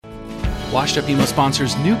Washed Up Emo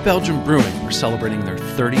sponsors New Belgium Brewing are celebrating their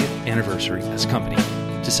 30th anniversary as a company.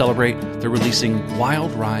 To celebrate, they're releasing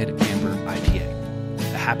Wild Ride Amber IPA,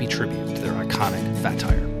 a happy tribute to their iconic fat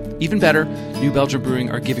tire. Even better, New Belgium Brewing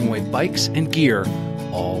are giving away bikes and gear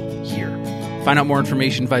all year. Find out more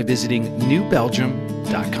information by visiting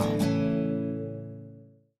newbelgium.com.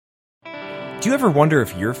 Do you ever wonder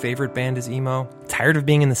if your favorite band is emo? Tired of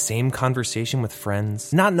being in the same conversation with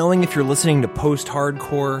friends? Not knowing if you're listening to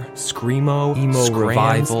post-hardcore, screamo, emo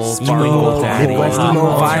revival, emo Midwest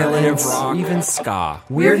emo violence, or even ska?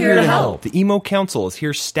 We're here to help. The Emo Council is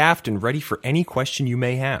here staffed and ready for any question you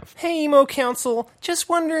may have. Hey, Emo Council, just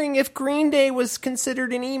wondering if Green Day was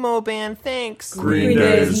considered an emo band, thanks. Green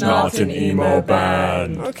Day is not an emo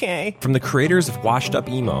band. Okay. From the creators of Washed Up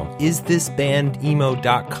Emo,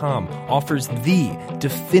 isthisbandemo.com offers the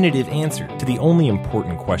definitive answer to the only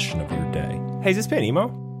important question of your day. Hey, is this band emo?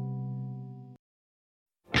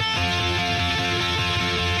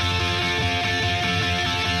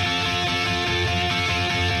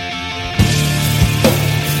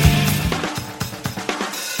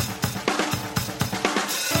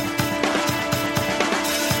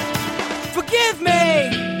 Forgive me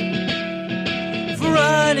for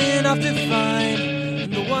running off to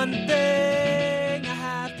find the one thing I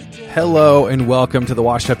have to do. Hello and welcome to the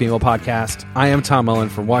Washed Up Emo podcast. I am Tom Mullen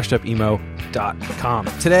from washedupemo.com.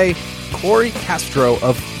 Today, Cory Castro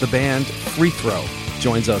of the band Free Throw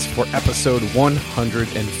joins us for episode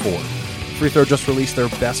 104. Free Throw just released their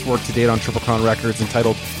best work to date on Triple Crown Records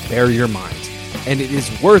entitled Bare Your Mind, and it is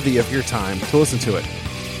worthy of your time to listen to it.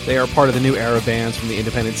 They are part of the new era bands from the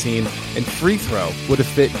independent scene, and Free Throw would have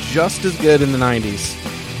fit just as good in the 90s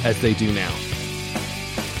as they do now.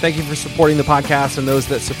 Thank you for supporting the podcast and those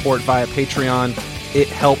that support via Patreon. It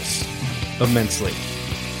helps immensely.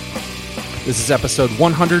 This is episode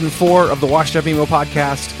 104 of the Washed Up Emo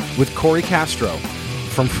podcast with Cory Castro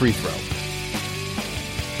from Free Throw.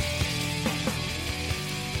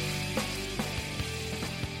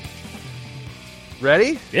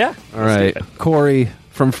 Ready? Yeah. All right. Cory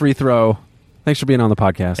from Free Throw, thanks for being on the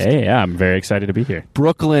podcast. Hey, yeah, I'm very excited to be here.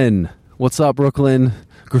 Brooklyn. What's up, Brooklyn?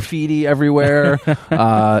 Graffiti everywhere.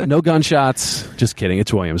 No gunshots. Just kidding.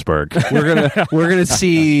 It's Williamsburg. We're gonna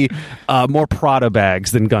see more Prada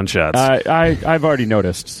bags than gunshots. I've already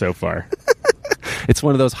noticed so far. It's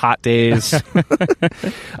one of those hot days. So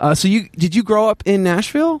did you grow up in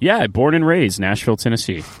Nashville? Yeah, born and raised, Nashville,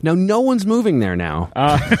 Tennessee. Now, no one's moving there now.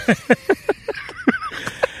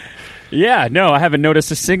 Yeah, no, I haven't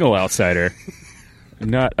noticed a single outsider.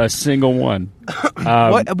 Not a single one.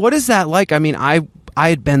 What is that like? I mean, I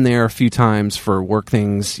had been there a few times for work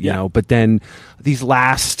things, you know, but then these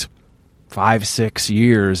last 5-6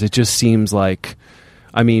 years, it just seems like,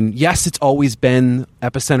 I mean, yes, it's always been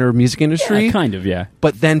epicenter of music industry. Yeah, kind of, yeah.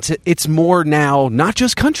 But then it's more now, not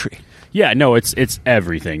just country. Yeah, no, it's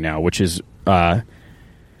everything now, which is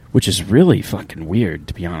really fucking weird,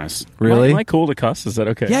 to be honest. Really? Am I cool to cuss? Is that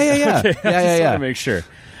okay? Yeah. Okay, Yeah. I just want to make sure.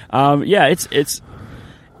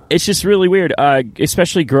 It's just really weird,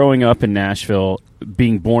 especially growing up in Nashville,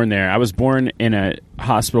 being born there. I was born in a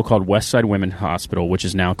hospital called Westside Women's Hospital, which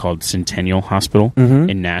is now called Centennial Hospital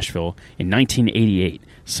in Nashville in 1988.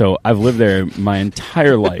 So I've lived there my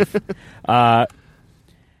entire life.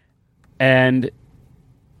 And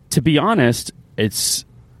to be honest, it's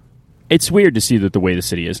weird to see that the way the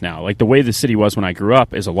city is now. Like, the way the city was when I grew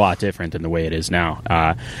up is a lot different than the way it is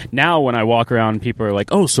now. Now, when I walk around, people are like,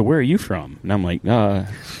 "Oh, so where are you from?" And I'm like,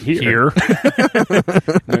 here.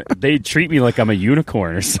 They treat me like I'm a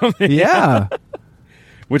unicorn or something. Yeah.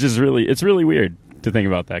 Which is it's really weird to think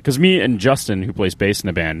about that. Because me and Justin, who plays bass in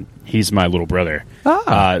the band, he's my little brother.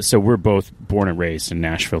 So we're both born and raised in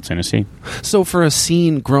Nashville, Tennessee. So for a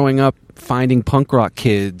scene growing up, finding punk rock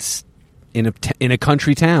kids in a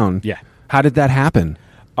country town. Yeah. How did that happen?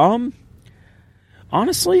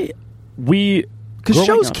 Honestly, because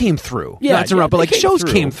shows came through. Yeah, not to interrupt, but like shows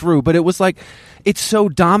came through, but it was like it's so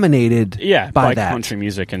dominated by that country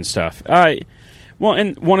music and stuff. Well,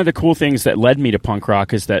 and one of the cool things that led me to punk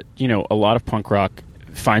rock is that, you know, a lot of punk rock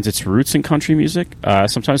finds its roots in country music.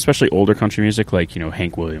 Sometimes, especially older country music, like, you know,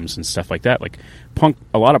 Hank Williams and stuff like that. Like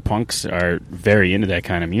a lot of punks are very into that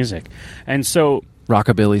kind of music, and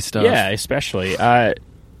rockabilly stuff. Yeah, especially.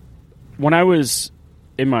 When I was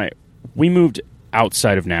we moved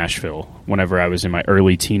outside of Nashville whenever I was in my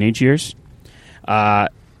early teenage years. And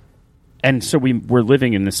so we were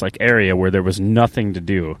living in this like area where there was nothing to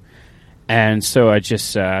do. And so I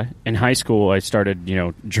just, in high school, I started, you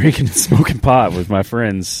know, drinking and smoking pot with my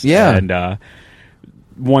friends. Yeah. And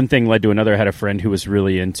one thing led to another. I had a friend who was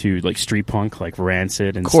really into like street punk, like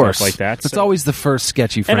Rancid and Of course. stuff like that. That's always the first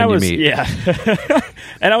sketchy friend you meet. Yeah.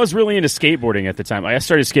 And I was really into skateboarding at the time. I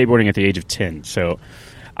started skateboarding at the age of 10, so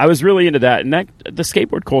I was really into that. And the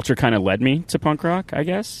skateboard culture kind of led me to punk rock, I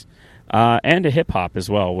guess, and to hip hop as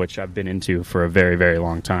well, which I've been into for a very, very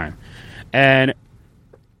long time. And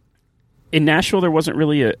in Nashville, there wasn't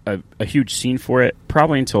really a huge scene for it,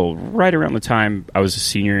 probably until right around the time I was a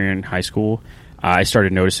senior in high school. I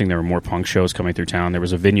started noticing there were more punk shows coming through town. There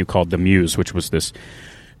was a venue called The Muse, which was this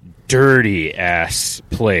dirty-ass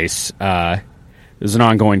place. There's an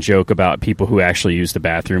ongoing joke about people who actually use the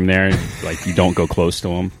bathroom there. Like, you don't go close to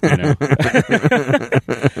them, you know?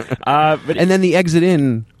 And then the Exit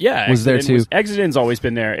In was there, too. Exit In's always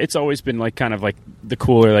been there. It's always been, like, kind of like the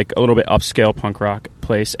cooler, like, a little bit upscale punk rock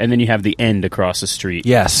place. And then you have the End across the street.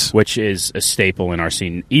 Yes. Which is a staple in our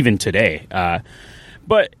scene, even today.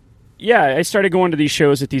 But... yeah, I started going to these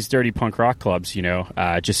shows at these dirty punk rock clubs, you know,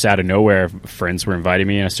 just out of nowhere. Friends were inviting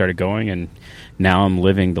me, and I started going, and now I'm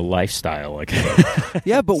living the lifestyle. Like,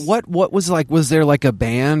 yeah, but what was like? Was there like a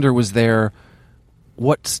band, or was there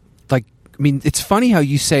what's like? I mean, it's funny how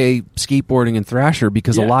you say skateboarding and thrasher,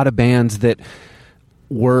 because a lot of bands that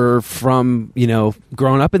were from, you know,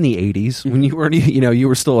 growing up in the 80s when you were, you know, you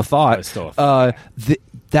were still a thought. I was still a thought.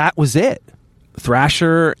 That was it.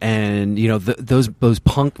 Thrasher and, you know, those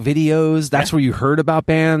punk videos, that's where you heard about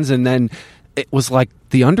bands, and then it was like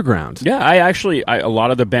the underground. Yeah, I a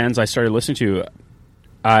lot of the bands I started listening to,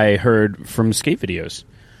 I heard from skate videos.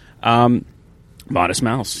 Modest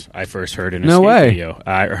Mouse, I first heard in a skate video.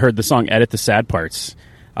 I heard the song Edit the Sad Parts,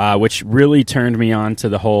 which really turned me on to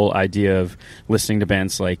the whole idea of listening to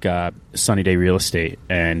bands like Sunny Day Real Estate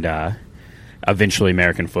and eventually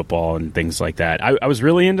American Football and things like that. I was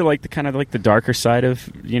really into like the kind of like the darker side of,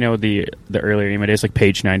 you know, the earlier emo days, like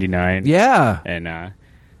Page 99. Yeah. And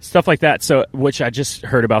stuff like that. So, which I just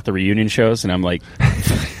heard about the reunion shows, and I'm like,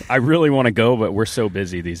 I really want to go, but we're so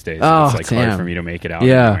busy these days. Oh, it's like hard for me to make it out.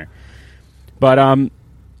 Yeah. Anywhere. But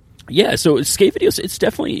yeah, so skate videos, it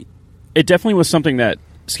definitely was something that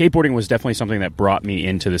skateboarding was definitely something that brought me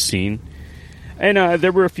into the scene. And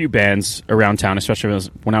there were a few bands around town, especially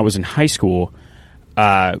when I was in high school.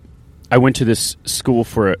 I went to this school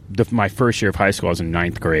for my first year of high school. I was in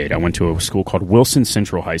 9th grade. I went to a school called Wilson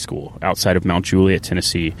Central High School outside of Mount Juliet,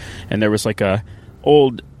 Tennessee. And there was like a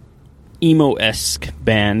old emo-esque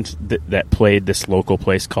band that played this local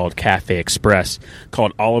place called Cafe Express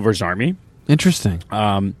called Oliver's Army. Interesting.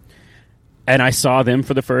 And I saw them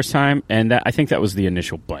for the first time, and I think that was the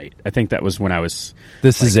initial bite. I think that was when I was...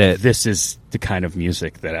 This is it. This is the kind of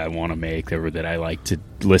music that I want to make, or that I like to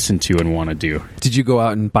listen to and want to do. Did you go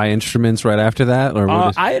out and buy instruments right after that? Or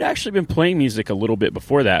I had actually been playing music a little bit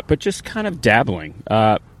before that, but just kind of dabbling.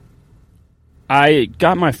 I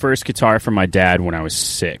got my first guitar from my dad when I was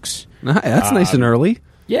 6. That's nice and early.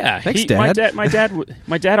 Yeah. Thanks, Dad.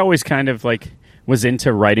 My dad always kind of like... was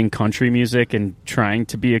into writing country music and trying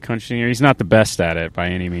to be a country singer. He's not the best at it by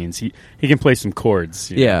any means. He can play some chords.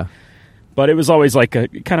 You know? Yeah. But it was always like a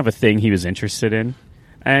kind of a thing he was interested in.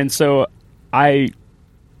 And so I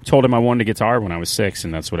told him I wanted a guitar when I was 6,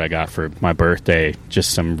 and that's what I got for my birthday.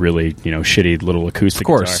 Just some really, you know, shitty little acoustic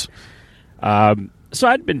guitar. So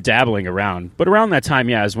I'd been dabbling around. But around that time,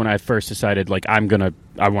 is when I first decided, like, I want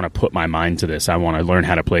to put my mind to this. I want to learn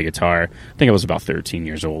how to play guitar. I think I was about 13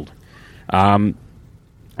 years old.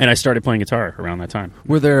 And I started playing guitar around that time.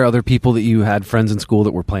 Were there other people that you had friends in school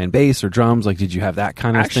that were playing bass or drums? Like, did you have that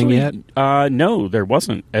kind of thing yet? No, there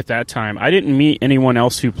wasn't at that time. I didn't meet anyone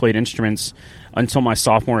else who played instruments until my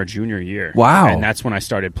sophomore or junior year. Wow. And that's when I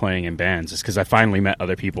started playing in bands, is because I finally met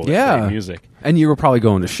other people that played music. And you were probably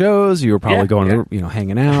going to shows. You were probably going to, you know,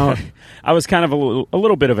 hanging out. I was kind of a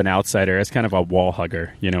little bit of an outsider. I was kind of a wall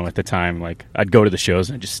hugger, you know, at the time. Like, I'd go to the shows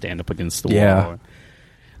and I'd just stand up against the wall.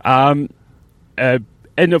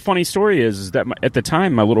 And the funny story is that at the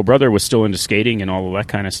time, my little brother was still into skating and all of that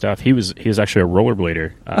kind of stuff. He was actually a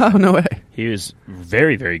rollerblader. Oh, no way. He was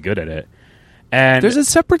very, very good at it. And there's a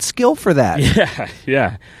separate skill for that.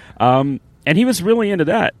 Yeah. And he was really into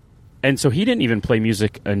that. And so he didn't even play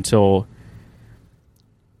music until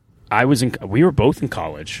we were both in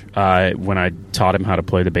college when I taught him how to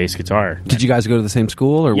play the bass guitar. Did you guys go to the same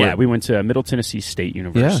school? Or we went to Middle Tennessee State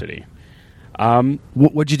University. Yeah.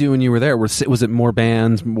 What'd you do when you were there? Was it more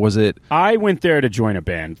bands? Was it? I went there to join a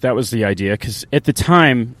band. That was the idea, because at the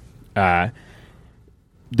time, the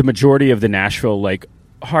majority of the Nashville like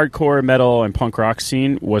hardcore metal and punk rock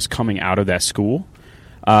scene was coming out of that school.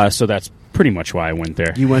 So that's pretty much why I went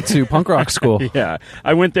there. You went to punk rock school. Yeah,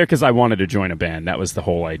 I went there because I wanted to join a band. That was the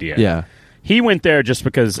whole idea. Yeah. he went there just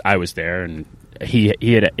because I was there, and he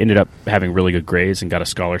had ended up having really good grades and got a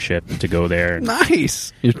scholarship to go there. And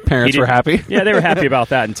Nice. Your parents were happy? Yeah, they were happy about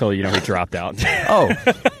that until, he dropped out. Oh,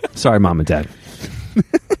 sorry, Mom and Dad.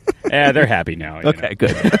 Yeah, they're happy now. Okay,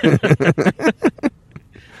 good.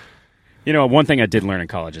 One thing I did learn in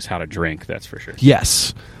college is how to drink, that's for sure.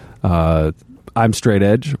 Yes. I'm straight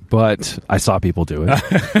edge, but I saw people do it.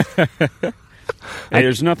 Hey,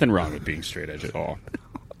 there's nothing wrong with being straight edge at all.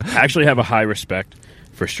 I actually have a high respect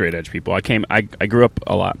for straight edge people. I grew up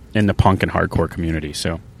a lot in the punk and hardcore community,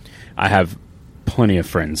 so I have plenty of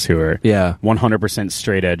friends who are 100%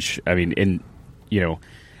 straight edge. I mean,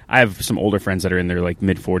 I have some older friends that are in their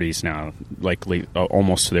mid 40s now,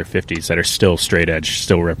 almost to their 50s, that are still straight edge,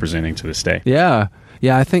 still representing to this day. Yeah.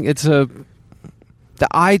 I think it's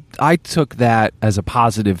I took that as a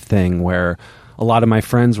positive thing, where a lot of my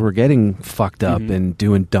friends were getting fucked up and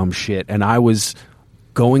doing dumb shit, and I was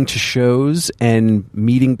going to shows and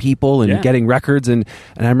meeting people and getting records, and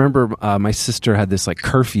I remember my sister had this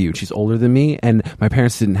curfew. She's older than me, and my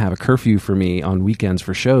parents didn't have a curfew for me on weekends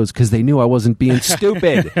for shows because they knew I wasn't being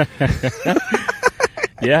stupid.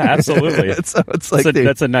 Yeah, absolutely.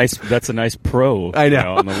 That's a nice pro. I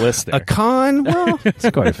know. On the list there. A con? Well, it's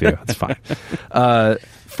quite a few. It's fine.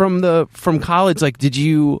 From college, did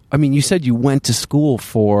you? I mean, you said you went to school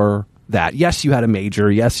for that. Yes, you had a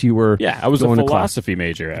major. Yes, you were. Yeah, I was going a philosophy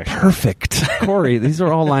major. Actually, perfect. Cory, these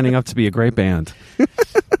are all lining up to be a great band.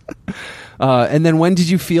 And then when did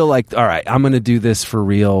you feel like, all right, I'm going to do this for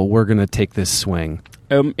real? We're going to take this swing.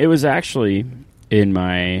 It was actually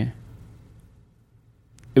It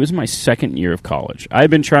was my second year of college. I had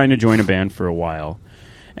been trying to join a band for a while,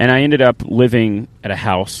 and I ended up living at a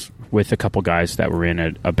house with a couple guys that were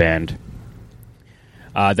in a band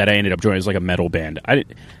that I ended up joining. It was a metal band.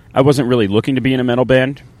 I wasn't really looking to be in a metal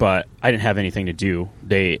band, but I didn't have anything to do.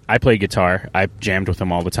 I played guitar. I jammed with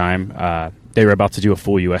them all the time. They were about to do a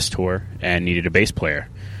full U.S. tour and needed a bass player.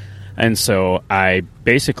 And so I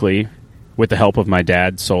basically, with the help of my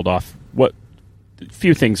dad, sold off what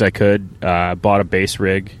few things I could, bought a bass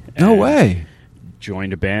rig. No way.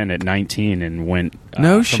 Joined a band at 19 and went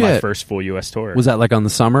for my first full U.S. tour. Was that on the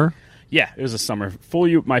summer? Yeah, it was a summer.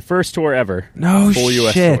 My first tour ever. No full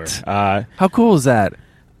shit. U.S. tour. How cool is that?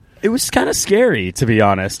 It was kind of scary, to be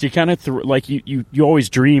honest. You kind of you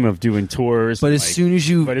always dream of doing tours, but as soon as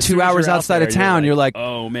 2 hours outside of town, you're like,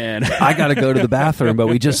 oh man, I got to go to the bathroom, but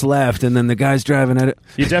we just left, and then the guy's driving at it.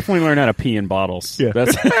 You definitely learn how to pee in bottles. Yeah.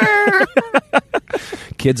 That's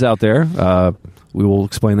kids out there. We will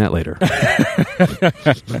explain that later.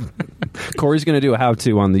 Cory's going to do a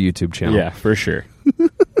how-to on the YouTube channel. Yeah, for sure.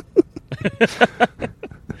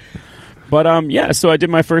 But so I did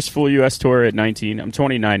my first full U.S. tour at 19. I'm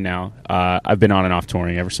 29 now. I've been on and off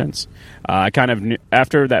touring ever since. I kind of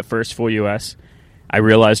after that first full U.S., I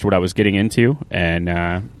realized what I was getting into, and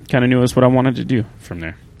kind of knew it was what I wanted to do from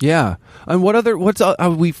there. Yeah. And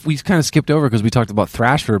we kind of skipped over because we talked about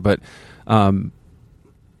Thrasher, but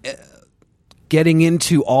getting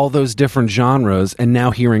into all those different genres and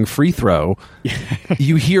now hearing Free Throw,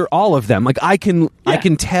 you hear all of them. I can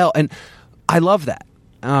tell, and I love that.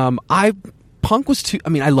 Punk was too. I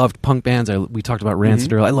mean, I loved punk bands. We talked about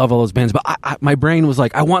Rancid earlier. I love all those bands, but my brain was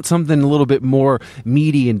I want something a little bit more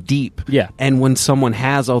meaty and deep. Yeah. And when someone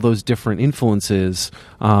has all those different influences,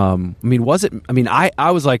 I was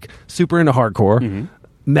super into hardcore,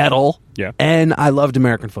 metal, and I loved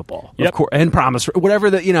American football, of course, and Promise,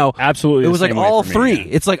 whatever absolutely. It was all three. Yeah.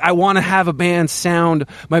 It's I want to have a band sound.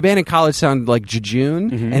 My band in college sounded like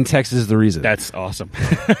Jejune, and Texas is the Reason. That's awesome.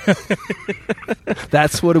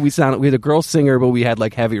 That's what we sounded. We had a girl singer, but we had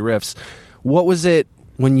heavy riffs. What was it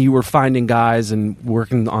when you were finding guys and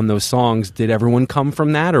working on those songs? Did everyone come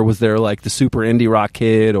from that, or was there the super indie rock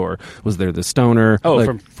kid, or was there the stoner?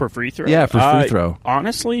 Oh, for Free Throw? Yeah, for Free Throw.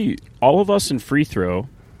 Honestly, all of us in Free Throw,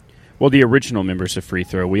 well, the original members of Free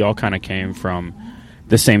Throw, we all kind of came from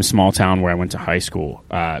the same small town where I went to high school,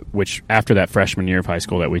 which after that freshman year of high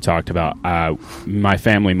school that we talked about, my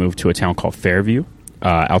family moved to a town called Fairview,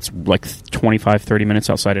 25-30 minutes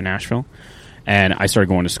outside of Nashville, and I started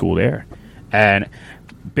going to school there. And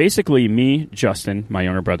basically me, Justin, my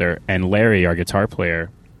younger brother, and Larry, our guitar player,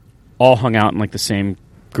 all hung out in the same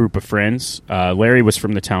group of friends. Larry was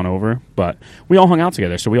from the town over, but we all hung out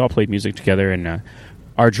together, so we all played music together. And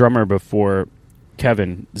our drummer before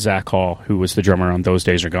Kevin, Zach Hall, who was the drummer on Those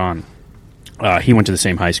Days Are Gone, he went to the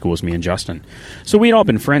same high school as me and Justin. So we had all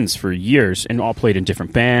been friends for years and all played in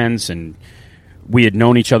different bands, and we had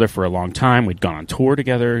known each other for a long time. We'd gone on tour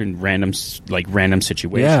together in random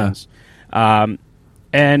situations. Yeah.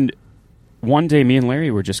 And one day me and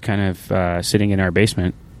Larry were just kind of sitting in our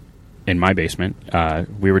basement in my basement.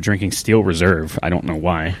 We were drinking Steel Reserve. I don't know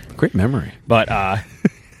why. Great memory. But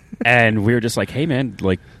and we were just like, hey man,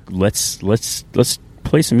 like let's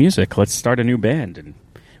play some music. Let's start a new band. And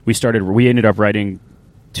we ended up writing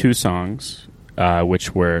 2 songs,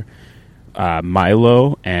 which were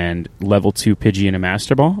Milo and Level 2 Pidgey and a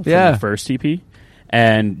Master Ball from the first EP.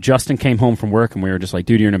 And Justin came home from work and we were just like,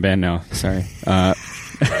 dude, you're in a band now. Sorry.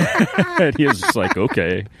 And he was just like,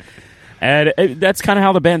 okay. And that's kind of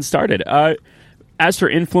how the band started. As for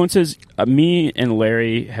influences, me and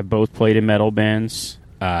Larry have both played in metal bands.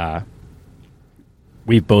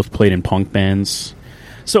 We've both played in punk bands.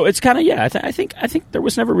 So it's kind of, I think there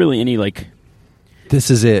was never really any, like... This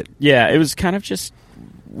is it. Yeah, it was kind of just...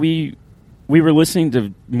 We were listening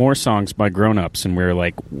to more songs by grown-ups, and we were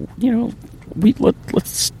like, you know,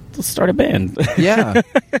 let's start a band. Yeah.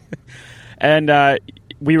 And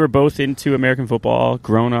we were both into American football,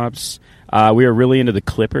 grown-ups. We were really into the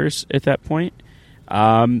Clippers at that point.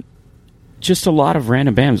 Just a lot of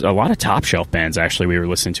random bands, a lot of top shelf bands actually we were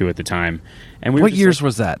listening to at the time. And we what years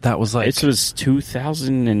was that? That was like this was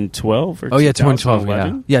 2012 or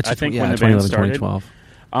 2012. Yeah, I think when the 2011, band started.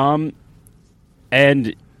 2012.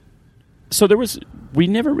 And so we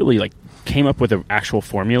never really like came up with an actual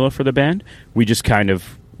formula for the band. We just kind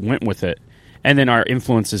of went with it, and then our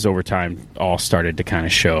influences over time all started to kind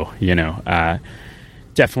of show. You know.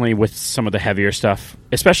 Definitely with some of the heavier stuff,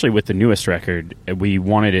 especially with the newest record, we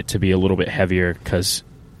wanted it to be a little bit heavier because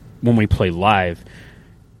when we play live,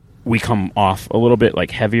 we come off a little bit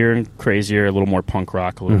like heavier and crazier, a little more punk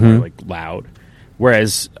rock, a little more like loud.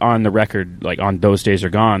 Whereas on the record, like on Those Days Are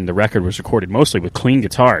Gone, the record was recorded mostly with clean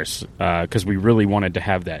guitars because we really wanted to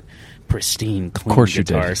have that pristine, clean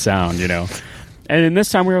guitar sound, you know. And then this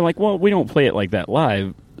time we were like, well, we don't play it like that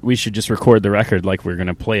live. We should just record the record like we're going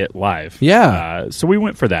to play it live. Yeah. So we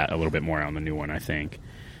went for that a little bit more on the new one, I think.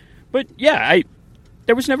 But yeah,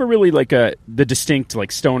 there was never really like the distinct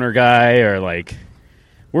like stoner guy or like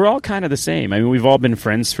we're all kind of the same. I mean, we've all been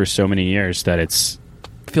friends for so many years that it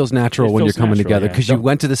feels natural when you're coming together because you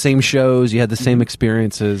went to the same shows, you had the same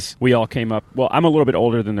experiences. We all came up. Well, I'm a little bit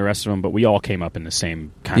older than the rest of them, but we all came up in the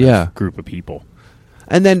same kind of group of people.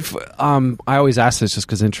 And then I always ask this just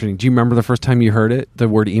because it's interesting. Do you remember the first time you heard it, the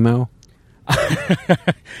word emo?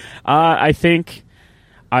 I think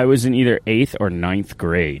I was in either 8th or 9th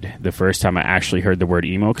grade the first time I actually heard the word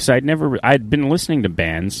emo because I'd been listening to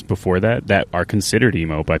bands before that are considered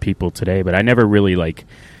emo by people today, but I never really like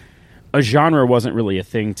a genre wasn't really a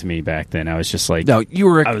thing to me back then. I was just like, no,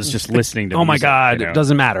 I was just listening to. Oh music, my god, you know? It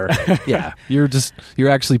doesn't matter. Yeah, you're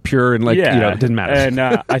actually pure and like you know, it didn't matter. And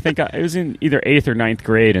I think it was in either 8th or 9th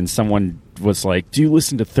grade, and someone was like, "Do you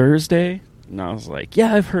listen to Thursday?" And I was like,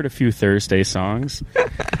 "Yeah, I've heard a few Thursday songs."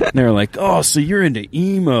 And they were like, "Oh, so you're into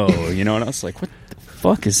emo?" You know? And I was like, "What the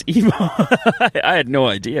fuck is emo?" I had no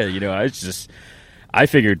idea. You know, I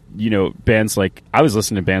figured, you know, bands like I was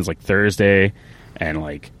listening to bands like Thursday and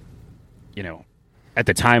like. You know, at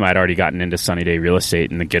the time I'd already gotten into Sunny Day Real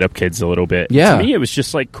Estate and the Get Up Kids a little bit. Yeah. To me, it was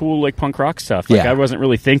just like cool, like punk rock stuff. Like I wasn't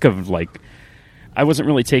really taking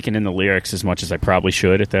in the lyrics as much as I probably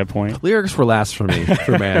should at that point. Lyrics were last for me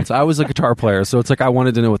for bands. I was a guitar player, so it's like I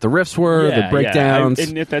wanted to know what the riffs were, the breakdowns.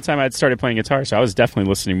 And at that time I'd started playing guitar, so I was definitely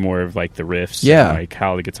listening more of like the riffs and like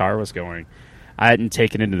how the guitar was going. I hadn't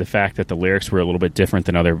taken into the fact that the lyrics were a little bit different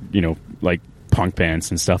than other, you know, like punk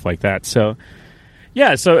bands and stuff like that. So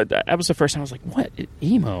yeah, so that was the first time I was like, what?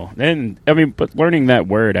 Emo? And, I mean, but learning that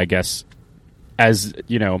word, I guess, as,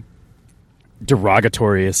 you know,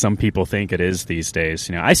 derogatory as some people think it is these days,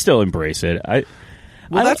 you know, I still embrace it.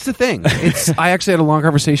 That's the thing. I actually had a long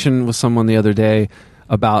conversation with someone the other day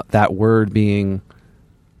about that word being,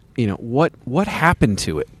 you know, what happened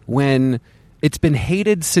to it when it's been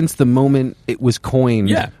hated since the moment it was coined.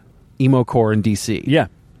 Yeah. Emo-core in DC. Yeah.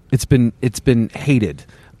 It's been hated.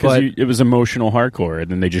 Because it was emotional hardcore, and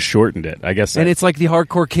then they just shortened it, I guess. And it's like the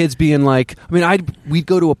hardcore kids being like, I mean, we'd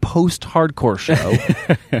go to a post-hardcore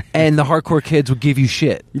show, and the hardcore kids would give you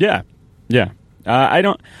shit. Yeah, yeah. I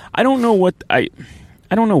don't know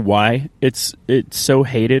I don't know why it's so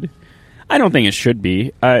hated. I don't think it should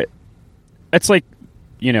be. It's like,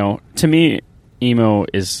 you know, to me, emo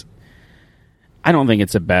is. I don't think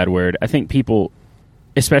it's a bad word. I think people,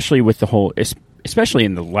 especially with the whole, especially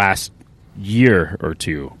in the last year or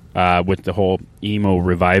two, with the whole emo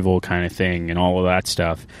revival kind of thing and all of that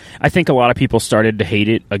stuff, I think a lot of people started to hate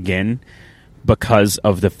it again because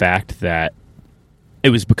of the fact that it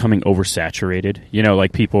was becoming oversaturated. You know,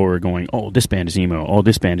 like people were going, oh, this band is emo. Oh,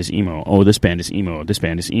 this band is emo. Oh, this band is emo. This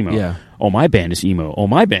band is emo. Yeah. Oh, my band is emo. Oh,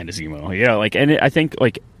 my band is emo. You know, like, and I think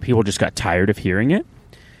like people just got tired of hearing it.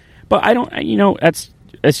 But I don't, you know, that's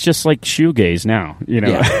it's just like shoegaze now, you know.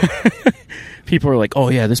 Yeah. People are like, oh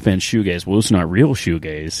yeah, this band's shoegaze. Well, it's not real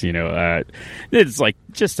shoegaze, you know. It's like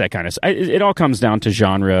just that kind of. It all comes down to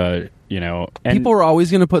genre, you know. And people are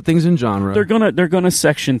always going to put things in genre. They're gonna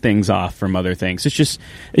section things off from other things. It's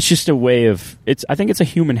just a way of. I think it's a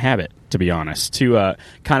human habit, to be honest, to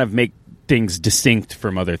kind of make things distinct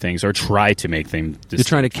from other things, or try to make them distinct. You're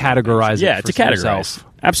trying to categorize it. Yeah, for to categorize. yourself.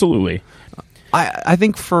 Absolutely. I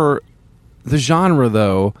think for the genre,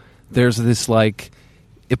 though, there's this like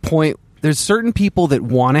a point. There's certain people that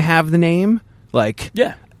want to have the name. Like,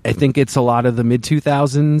 yeah, I think it's a lot of the mid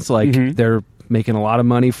 2000s. Like, they're making a lot of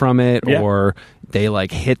money from it, or they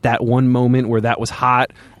like hit that one moment where that was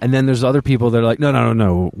hot. And then there's other people that are like,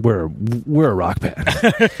 no, we're a rock band.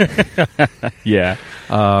 Yeah.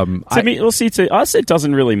 To us, it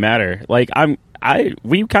doesn't really matter. Like,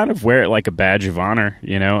 we kind of wear it like a badge of honor,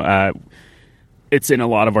 you know. It's in a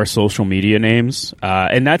lot of our social media names,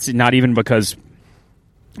 and that's not even because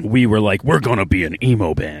we were like, we're gonna be an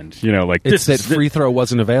emo band, you know. Like, it's that free throw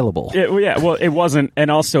wasn't available. Well, it wasn't, and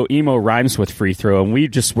also emo rhymes with free throw, and we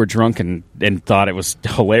just were drunk and thought it was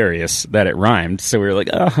hilarious that it rhymed. So we were like,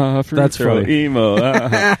 free that's throw, funny. emo,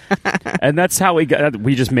 and that's how we got.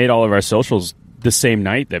 We just made all of our socials the same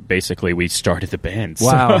night that basically we started the band.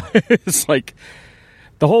 Wow, so it's like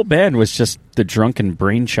the whole band was just the drunken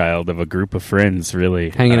brainchild of a group of friends,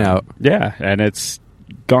 really hanging out. Yeah, and it's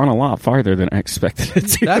gone a lot farther than I expected it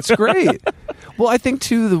to. That's great. Well, I think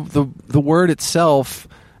too the word itself,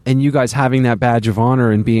 and you guys having that badge of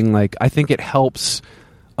honor and being like, I think it helps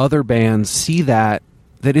other bands see that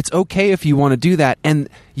it's okay if you want to do that, and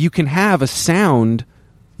you can have a sound.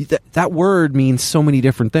 That word means so many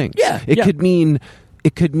different things. Yeah,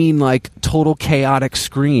 It could mean like total chaotic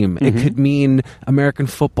scream. It could mean American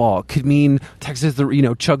football. It could mean Texas,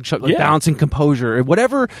 chug chug, like balancing composure.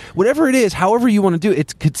 Whatever it is, however you want to do it,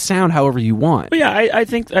 it could sound however you want. But yeah, I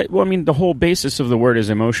think the whole basis of the word is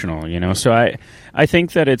emotional, you know. So I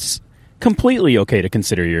think that it's completely okay to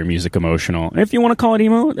consider your music emotional. And if you want to call it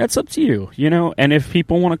emo, that's up to you, you know. And if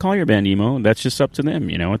people want to call your band emo, that's just up to them,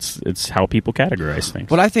 you know. It's how people categorize things.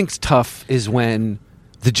 What I think's tough is when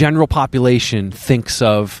the general population thinks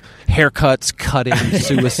of haircuts, cutting,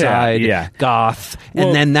 suicide, goth,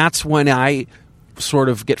 and then that's when I sort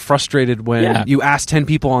of get frustrated when you ask 10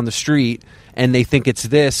 people on the street and they think it's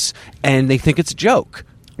this and they think it's a joke.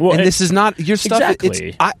 Well, and this is not your stuff.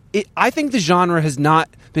 Exactly. I think the genre has not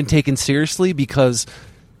been taken seriously because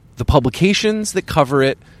the publications that cover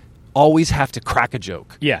it always have to crack a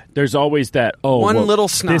joke. Yeah, there's always that, little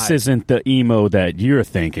snide. This isn't the emo that you're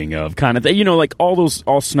thinking of, kind of thing. You know, like all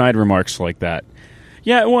snide remarks like that.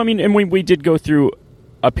 Yeah, well, I mean, and we did go through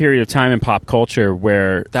a period of time in pop culture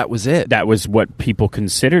where that was it. That was what people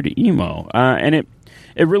considered emo. And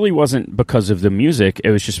it really wasn't because of the music.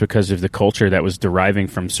 It was just because of the culture that was deriving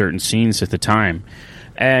from certain scenes at the time.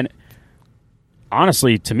 And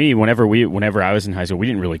honestly, to me, whenever I was in high school, we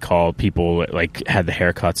didn't really call people like had the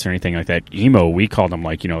haircuts or anything like that emo. We called them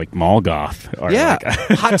like mall goth. Or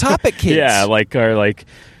Hot Topic kids. Yeah,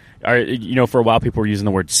 for a while people were using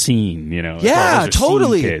the word scene. You know, yeah, those are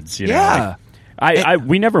totally. Scene kids. You know,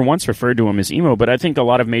 we never once referred to them as emo, but I think a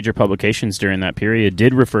lot of major publications during that period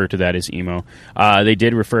did refer to that as emo. They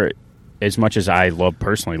did refer, as much as I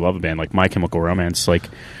personally love a band like My Chemical Romance,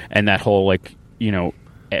 and that whole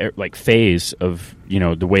phase of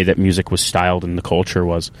the way that music was styled and the culture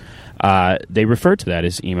was, they refer to that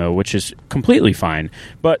as emo, which is completely fine.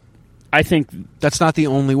 But I think that's not the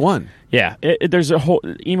only one. Yeah, there's a whole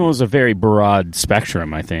emo is a very broad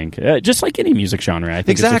spectrum. I think just like any music genre, I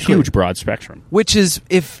think it's a huge broad spectrum. Which is,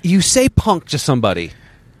 if you say punk to somebody,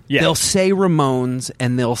 they'll say Ramones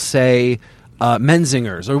and they'll say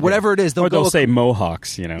Menzingers or whatever it is. They'll say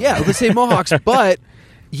Mohawks. You know, yeah, they'll say Mohawks, but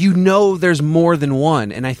there's more than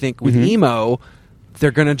one. And I think with emo,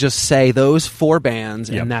 they're going to just say those four bands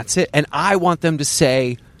and that's it. And I want them to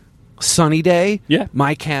say Sunny Day,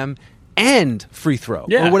 My Chem, and Free Throw,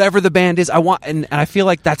 or whatever the band is. And I feel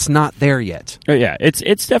like that's not there yet. Oh, yeah,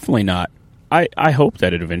 it's definitely not. I hope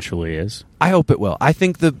that it eventually is. I hope it will. I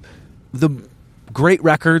think the great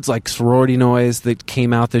records like Sorority Noise that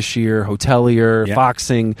came out this year, Hotelier,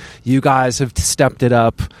 Foxing, you guys have stepped it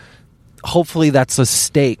up. Hopefully that's a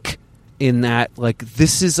stake in that,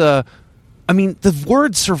 this is the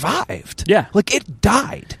word survived. Yeah. It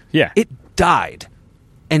died. Yeah. It died.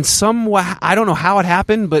 And I don't know how it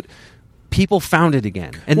happened, but people found it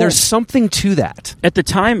again. And there's something to that. At the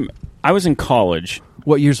time, I was in college.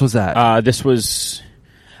 What years was that?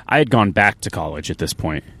 I had gone back to college at this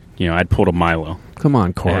point. I'd pulled a Milo. Come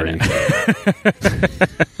on, Cory.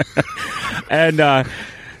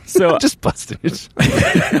 So just busting it.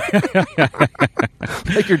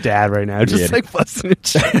 Like your dad right now, just like busting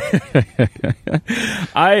it.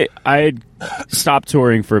 I had stopped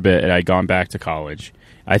touring for a bit, and I'd gone back to college.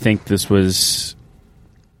 I think this was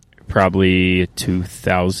probably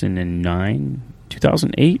 2009,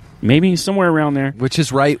 2008, maybe somewhere around there. Which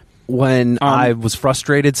is right when I was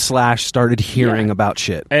frustrated / started hearing about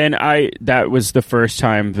shit. And that was the first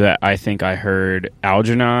time that I think I heard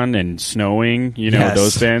Algernon and Snowing,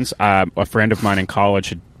 those bands. A friend of mine in college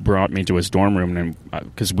had brought me to his dorm room, and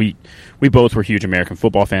because we both were huge American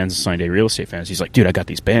football fans and Sunday Real Estate fans. He's like, dude, I got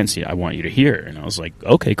these bands I want you to hear. And I was like,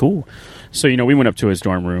 okay, cool. So, we went up to his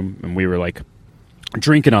dorm room, and we were like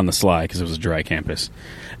drinking on the sly because it was a dry campus.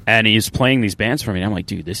 And he's playing these bands for me, and I'm like,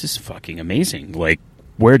 dude, this is fucking amazing. Like,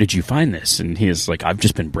 where did you find this? And he's like, I've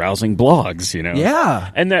just been browsing blogs,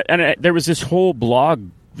 Yeah. And there was this whole blog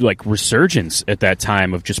like resurgence at that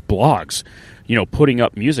time of just blogs, putting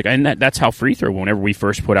up music. And that's how Free Throw, whenever we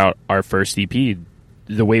first put out our first EP,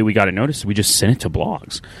 the way we got it noticed, we just sent it to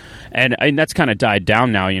blogs. And that's kind of died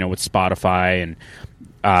down now, with Spotify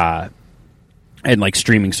and like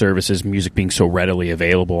streaming services, music being so readily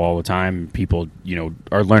available all the time. People,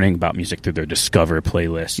 are learning about music through their Discover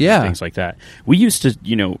playlist and things like that. We used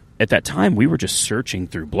to, at that time, we were just searching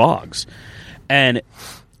through blogs. And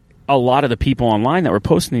a lot of the people online that were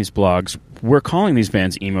posting these blogs were calling these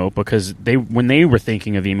bands emo because when they were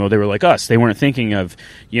thinking of emo, they were like us. They weren't thinking of,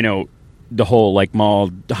 the whole like mall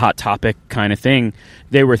Hot Topic kind of thing.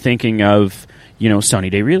 They were thinking of, Sunny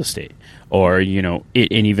Day Real Estate. Or, and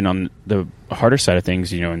even on the harder side of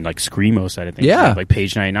things, and like Screamo side of things, like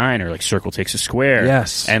Page 99 or like Circle Takes a Square.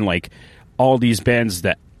 Yes. And like all these bands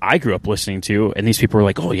that I grew up listening to, and these people were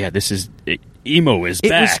like, oh yeah, emo is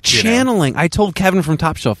back. It was channeling. I told Kevin from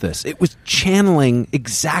Top Shelf this. It was channeling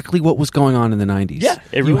exactly what was going on in the 90s. Yeah.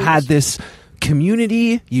 It really you had this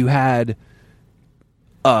community, you had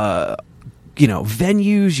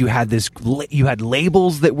venues, you had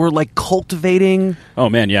labels that were like cultivating. Oh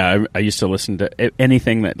man, yeah, I used to listen to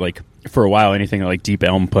anything that like for a while, anything that like Deep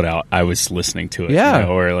Elm put out, I was listening to it. Yeah,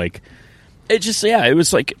 or like it just it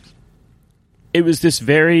was like it was this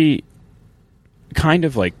very kind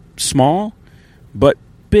of like small but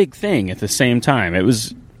big thing at the same time. It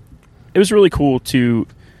was really cool to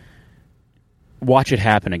watch it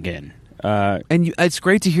happen again. And it's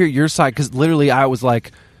great to hear your side because literally I was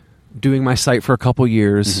like doing my site for a couple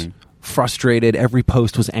years, frustrated. Every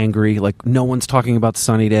post was angry. Like no one's talking about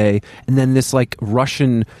Sunny Day. And then this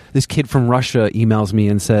kid from Russia emails me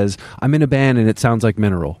and says, I'm in a band and it sounds like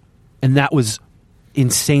Mineral. And that was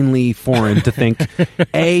insanely foreign to think,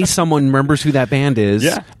 A, someone remembers who that band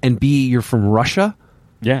is, and B, you're from Russia.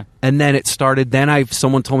 Yeah. And then it started,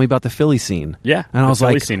 someone told me about the Philly scene. Yeah. And I was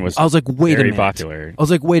like, scene was wait a minute. Popular. I was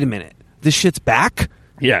like, wait a minute. This shit's back?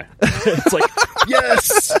 Yeah. It's like,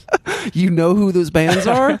 yes. You know who those bands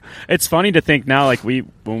are? It's funny to think now, like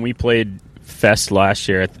when we played Fest last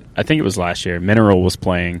year, I think it was last year, Mineral was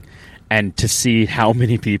playing, and to see how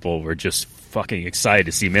many people were just fucking excited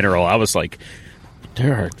to see Mineral, I was like,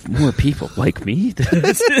 there are more people like me.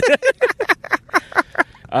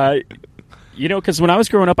 Because when I was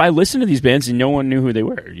growing up, I listened to these bands and no one knew who they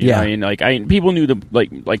were. You know? I mean, people knew them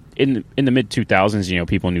like in the mid 2000s.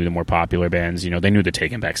 People knew the more popular bands. They knew the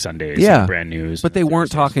Taking Back Sundays, Brand News, but they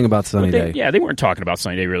weren't talking about Sunny Day. Yeah, they weren't talking about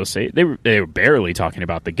Sunny Day Real Estate. They were barely talking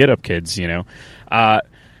about the Get Up Kids. And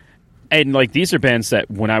like these are bands that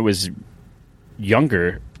when I was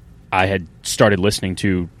younger, I had started listening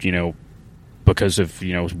to. Because of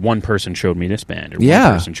one person showed me this band, or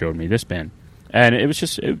one person showed me this band, and it was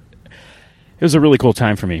just. It was a really cool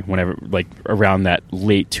time for me whenever, like, around that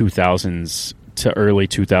late 2000s to early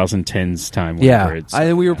 2010s time.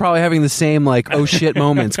 We were probably having the same, like, oh shit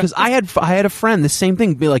moments. Because I had a friend, the same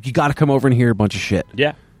thing, be like, you got to come over and hear a bunch of shit.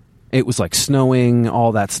 Yeah. It was, like, snowing,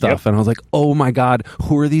 all that stuff. Yep. And I was like, oh my God,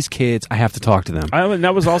 who are these kids? I have to talk to them. And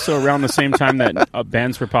that was also around the same time that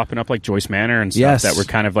bands were popping up, like Joyce Manor and stuff that were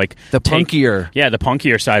kind of like... The punkier. Yeah, the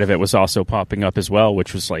punkier side of it was also popping up as well,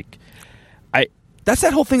 which was like... That's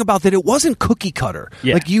that whole thing about that it wasn't cookie cutter.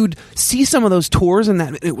 Yeah. Like you'd see some of those tours and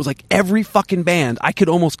that it was like every fucking band. I could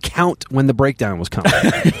almost count when the breakdown was coming.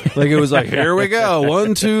 Like it was like, here we go.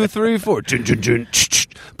 1, 2, 3, 4.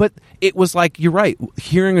 But it was like, you're right.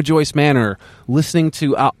 Hearing a Joyce Manor, listening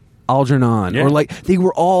to Algernon, or like they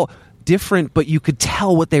were all different, but you could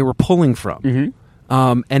tell what they were pulling from.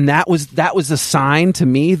 Mm-hmm. And that was a sign to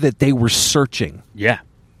me that they were searching. Yeah.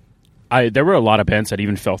 There were a lot of bands that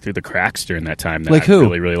even fell through the cracks during that time that like I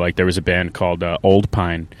really, really liked. There was a band called Old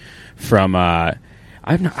Pine from, I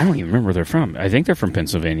don't even remember where they're from. I think they're from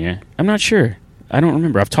Pennsylvania. I'm not sure. I don't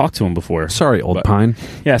remember. I've talked to him before. Sorry, Old but- Pine.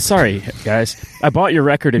 Yeah, sorry, guys. I bought your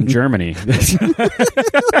record in Germany.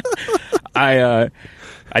 I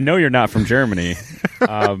know you're not from Germany.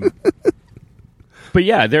 But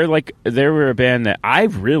yeah, they were a band that I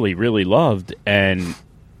really, really loved,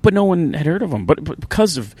 but no one had heard of them. But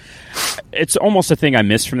because of, it's almost a thing I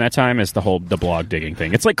missed from that time is the blog digging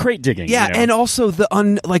thing. It's like crate digging. Yeah, you know? and also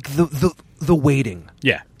the waiting.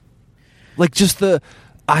 Yeah. Like just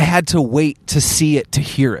I had to wait to see it, to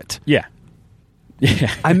hear it. Yeah.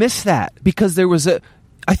 Yeah. I miss that because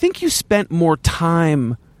I think you spent more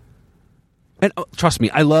time. And trust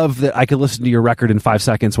me, I love that I could listen to your record in 5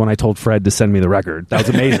 seconds when I told Fred to send me the record. That was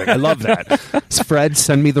amazing. I love that. Fred,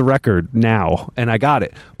 send me the record now. And I got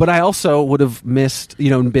it. But I also would have missed,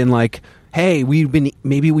 and been like, hey,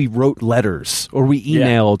 maybe we wrote letters or we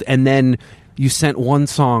emailed and then you sent one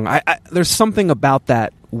song. There's something about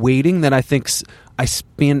that waiting that I think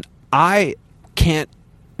I can't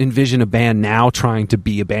envision a band now trying to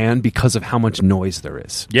be a band because of how much noise there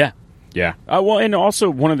is. Yeah. Yeah. Well, and also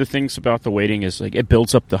one of the things about the waiting is like it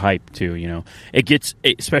builds up the hype too. It gets,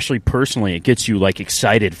 especially personally, it gets you like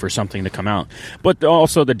excited for something to come out. But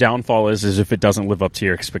also the downfall is if it doesn't live up to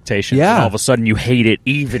your expectations. Yeah. And all of a sudden you hate it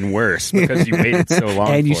even worse because you waited so long.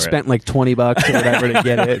 And you for spent like $20 or whatever to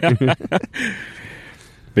get it.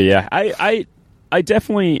 But yeah, I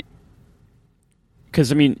definitely,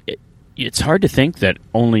 because I mean, it's hard to think that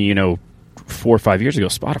only 4 or 5 years ago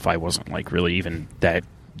Spotify wasn't like really even that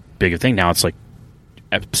big a thing. Now it's like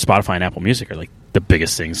Spotify and Apple Music are like the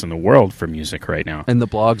biggest things in the world for music right now. And the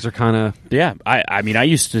blogs are kind of... Yeah. I mean, I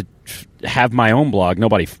used to have my own blog.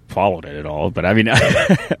 Nobody followed it at all. But I mean, I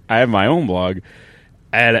have my own blog.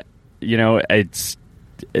 And, it's...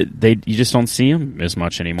 you just don't see them as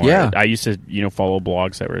much anymore. Yeah. I used to, follow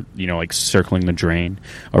blogs that were, like Circling the Drain,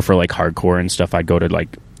 or for like hardcore and stuff, I'd go to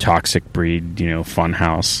like Toxic Breed,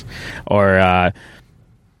 Funhouse, or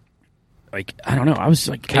like I don't know, I was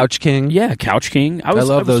like Couch King. Yeah, Couch King. I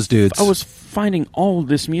love those dudes. I was finding all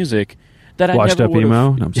this music that I Washed never Up would've-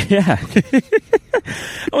 Emo? No, I'm just- Yeah.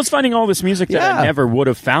 I was finding all this music that I never would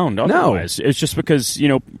have found otherwise. It's just because,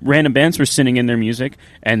 random bands were sending in their music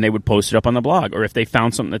and they would post it up on the blog. Or if they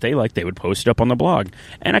found something that they liked, they would post it up on the blog.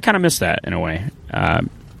 And I kind of miss that in a way.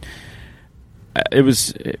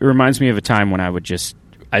 It reminds me of a time when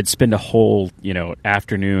I'd spend a whole,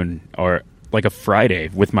 afternoon or like a Friday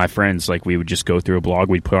with my friends. Like we would just go through a blog,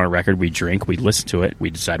 we'd put on a record, we'd drink, we'd listen to it,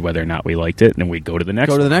 we'd decide whether or not we liked it, and then we'd go to the next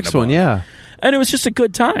one. Go to the next one, yeah. And it was just a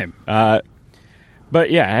good time. But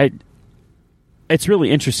yeah, it's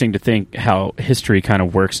really interesting to think how history kind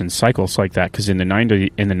of works in cycles like that. Because in the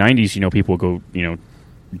 90s, people would go,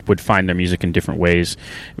 would find their music in different ways,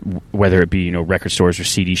 whether it be record stores or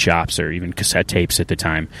CD shops or even cassette tapes at the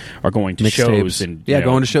time, or going to shows and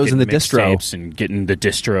going to shows in the mixed distro tapes and getting the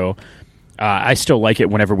distro. I still like it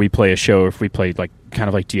whenever we play a show, or if we play like kind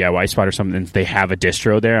of like DIY spot or something, and they have a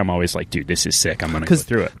distro there. I'm always like, dude, this is sick. I'm going to go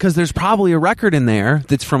through it. Because there's probably a record in there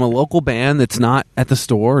that's from a local band that's not at the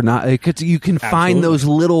store. You can find those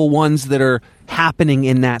little ones that are happening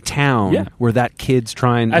in that town where that kid's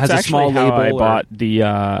trying. That's has a small actually how label. I bought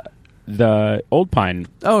the Old Pine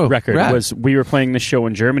record. Rad. Was we were playing this show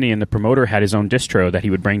in Germany, and the promoter had his own distro that he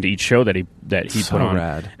would bring to each show that he So put on.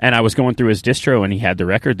 rad. And I was going through his distro, and he had the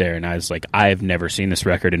record there, and I was like, I've never seen this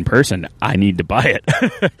record in person. I need to buy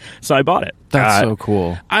it. So I bought it. That's so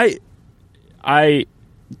cool. I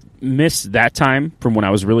miss that time from when I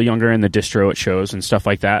was really younger in the distro at shows and stuff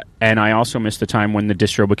like that, and I also miss the time when the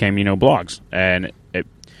distro became blogs, and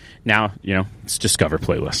now it's Discover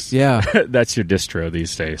playlists. Yeah. That's your distro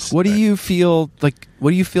these days. What do you feel like?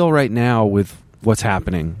 What do you feel right now with what's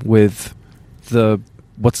happening with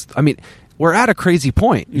we're at a crazy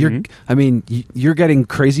point. Mm-hmm. You're getting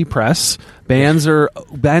crazy press. Bands are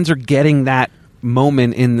getting that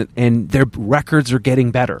moment and their records are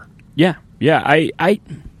getting better. Yeah. I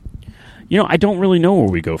don't really know where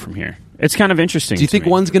we go from here. It's kind of interesting. Do you think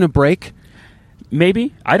me. one's going to break?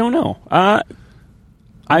 Maybe. I don't know.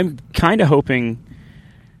 I'm kind of hoping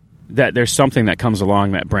that there's something that comes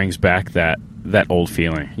along that brings back that old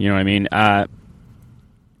feeling. You know what I mean?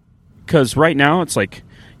 Because right now it's like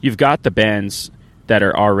you've got the bands that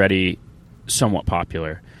are already somewhat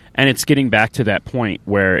popular, and it's getting back to that point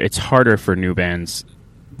where it's harder for new bands,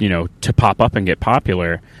 to pop up and get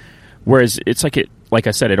popular. Whereas it's like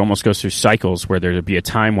I said, it almost goes through cycles where there'll be a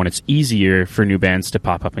time when it's easier for new bands to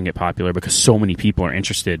pop up and get popular because so many people are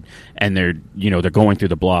interested, and they're going through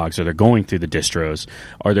the blogs, or they're going through the distros,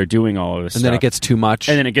 or they're doing all of this And stuff. then it gets too much.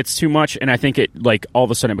 And I think it all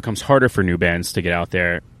of a sudden it becomes harder for new bands to get out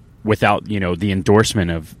there without the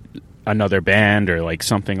endorsement of another band or like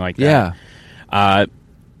something like that. Yeah.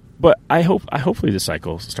 But hopefully the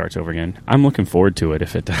cycle starts over again. I'm looking forward to it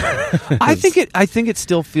if it does. I think it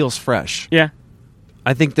still feels fresh. Yeah.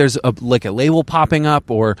 I think there's a label popping up,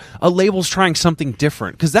 or a label's trying something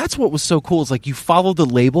different, because that's what was so cool. Is like you followed the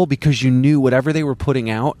label because you knew whatever they were putting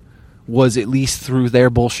out was at least through their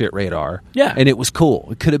bullshit radar. Yeah. And it was cool.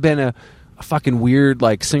 It could have been a fucking weird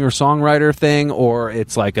like singer-songwriter thing, or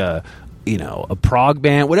it's like a prog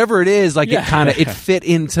band, whatever it is. Like it kind of it fit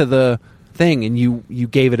into the thing, and you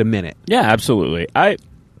gave it a minute. Yeah, absolutely. I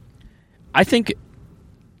think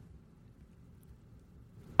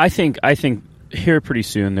here pretty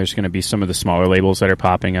soon there's going to be some of the smaller labels that are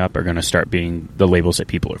popping up are going to start being the labels that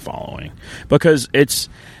people are following, because it's,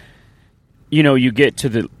 you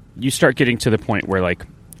start getting to the point where like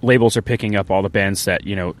labels are picking up all the bands that,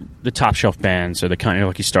 the top shelf bands or the kind of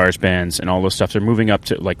Lucky Stars bands and all those stuff. They're moving up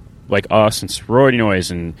to like us and Sorority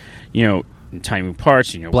Noise and and Tiny Moving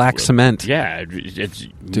Parts, Black Cement. Yeah, it's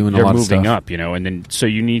doing they're a lot moving of stuff up, and then so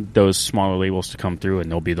you need those smaller labels to come through,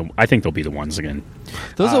 and I think they'll be the ones again.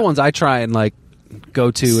 Those are the ones I try and like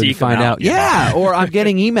go to and find out. Yeah, or I'm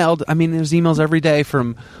getting emailed. I mean, there's emails every day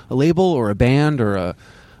from a label or a band or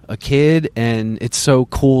a kid, and it's so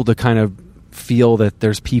cool to kind of feel that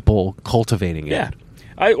there's people cultivating it. Yeah.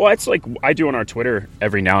 It's like I do on our Twitter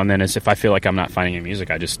every now and then. Is if I feel like I'm not finding any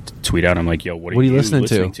music, I just tweet out. I'm like, "Yo, what are you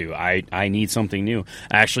listening to? I need something new."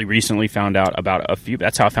 I actually recently found out about a few.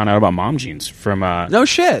 That's how I found out about Mom Jeans from no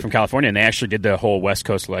shit from California, and they actually did the whole West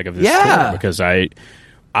Coast leg of this tour because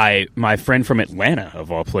my friend from Atlanta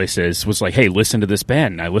of all places was like, "Hey, listen to this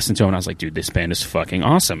band." And I listened to him, and I was like, "Dude, this band is fucking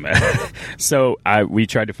awesome." So we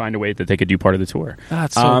tried to find a way that they could do part of the tour.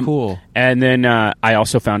 That's so cool. And then I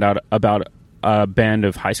also found out about a band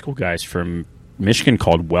of high school guys from Michigan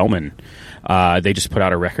called Wellman. They just put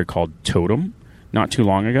out a record called Totem not too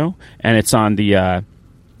long ago, and it's on the I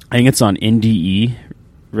think it's on NDE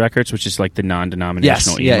Records, which is like the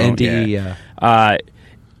non-denominational emo. NDE.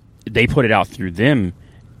 They put it out through them,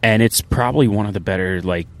 and it's probably one of the better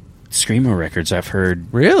like screamo records I've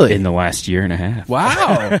heard in the last year and a half.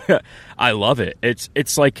 Wow. I love it.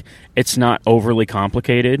 It's like it's not overly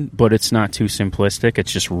complicated, but it's not too simplistic.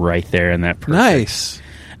 It's just right there in that perfect. Nice.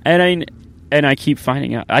 And I keep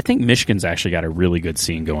finding out. I think Michigan's actually got a really good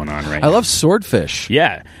scene going on right now. I love Swordfish.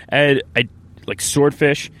 Yeah. And I like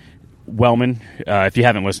Swordfish, Wellman. If you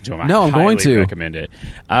haven't listened to them, I'm going to recommend it.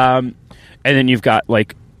 And then you've got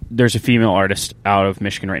like there's a female artist out of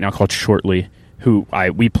Michigan right now called Shortly, who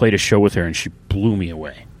we played a show with her and she blew me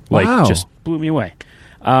away. Like just blew me away.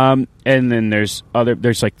 And then there's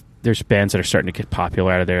bands that are starting to get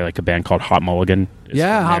popular out of there, like a band called Hot Mulligan.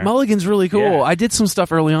 Yeah, Hot Mulligan's really cool. Yeah. I did some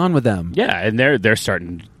stuff early on with them. Yeah, and they're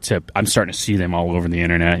starting to. I'm starting to see them all over the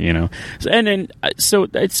internet. So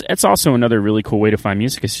it's also another really cool way to find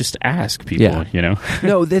music. It's just to ask people. Yeah.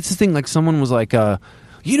 No, that's the thing. Like someone was like, all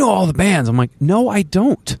the bands. I'm like, no, I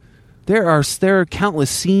don't. There are countless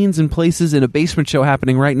scenes and places in a basement show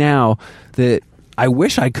happening right now that I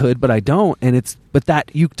wish I could, but I don't. And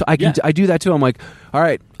I do that too. I'm like, all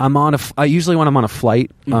right, I usually when I'm on a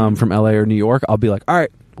flight from LA or New York, I'll be like, all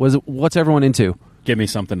right, what's everyone into? Give me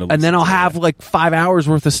something to listen and then I'll have like 5 hours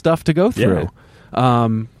worth of stuff to go through.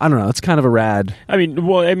 Yeah. I don't know. It's kind of a rad. I've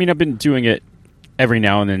been doing it every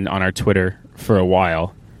now and then on our Twitter for a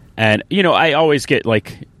while. And, I always get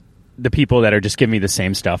like the people that are just giving me the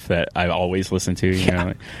same stuff that I always listen to. You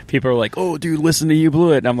know, people are like, "Oh, dude, listen to You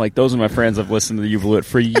Blew It," and I'm like, "Those are my friends. I've listened to You Blew It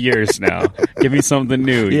for years now. Give me something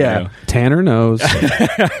new." Yeah, you know? Tanner knows.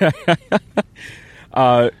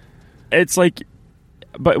 It's like,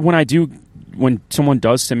 but when someone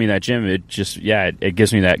does send me that gym, it just it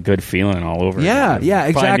gives me that good feeling all over. Yeah,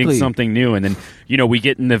 exactly. Finding something new, and then we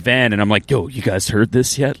get in the van, and I'm like, "Yo, you guys heard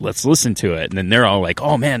this yet? Let's listen to it." And then they're all like,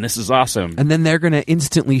 "Oh man, this is awesome!" And then they're gonna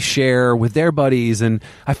instantly share with their buddies, and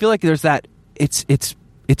I feel like there's that. It's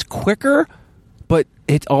quicker, but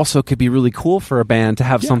it also could be really cool for a band to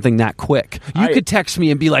have something that quick. You could text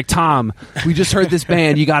me and be like, "Tom, we just heard this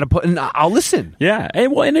band. You got to put," and I'll listen. Yeah,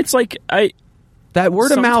 and it's like that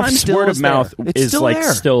word of mouth is like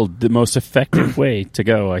still the most effective way to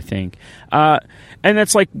go, I think. And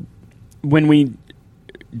that's like when we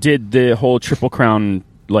did the whole Triple Crown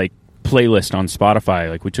like playlist on Spotify.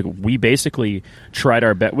 Like we basically tried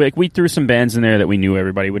our best. Like we threw some bands in there that we knew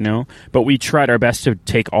everybody would know, but we tried our best to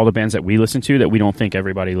take all the bands that we listen to that we don't think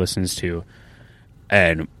everybody listens to,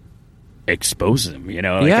 and expose them.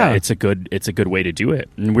 It's a good way to do it.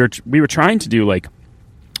 And we were trying to do like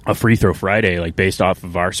a Free Throw Friday, like based off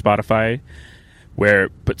of our Spotify,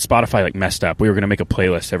 but Spotify like messed up. We were going to make a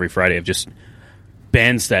playlist every Friday of just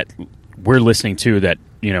bands that we're listening to that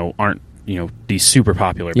aren't these super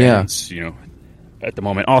popular bands, at the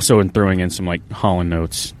moment. Also, in throwing in some like Holland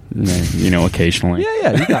notes, occasionally.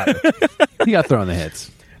 Yeah, you got it. You got throwing the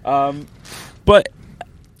hits. But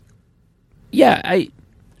yeah,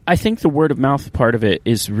 I think the word of mouth part of it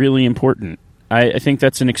is really important. I think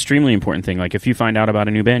that's an extremely important thing. Like, if you find out about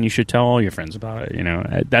a new band, you should tell all your friends about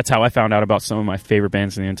it. That's how I found out about some of my favorite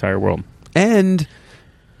bands in the entire world. And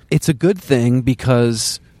it's a good thing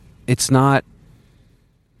because it's not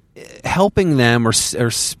helping them or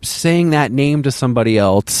saying that name to somebody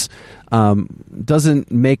else doesn't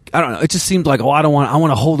make, I don't know, it just seems like, I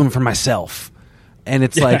want to hold them for myself. And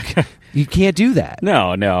it's like, you can't do that.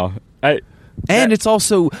 No. And it's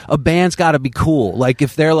also, a band's got to be cool. Like,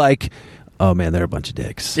 if they're like, oh man, they're a bunch of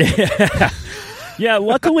dicks. Yeah,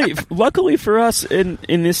 luckily for us in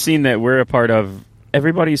this scene that we're a part of,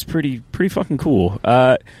 everybody's pretty fucking cool.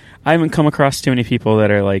 I haven't come across too many people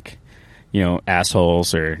that are like,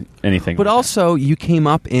 assholes or anything. But like also, you came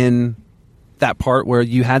up in that part where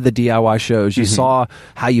you had the DIY shows. You saw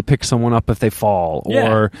how you pick someone up if they fall,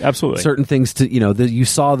 or absolutely certain things to you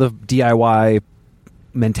saw the DIY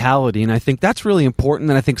mentality, and I think that's really important.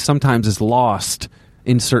 And I think sometimes is lost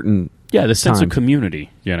in certain. Yeah, the sense time. of community,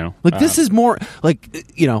 Like, this is more, like,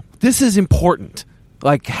 this is important.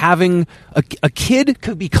 Like, having a kid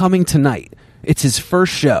could be coming tonight. It's his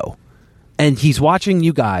first show. And he's watching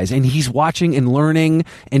you guys, and he's watching and learning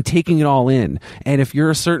and taking it all in. And if you're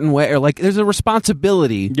a certain way, or like, there's a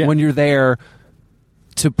responsibility when you're there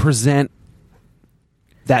to present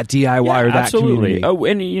that DIY or that absolutely. community. Oh,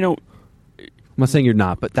 and I'm not saying you're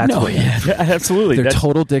not, but that's what absolutely. They're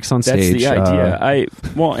total dicks on stage. That's the idea.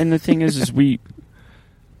 And the thing is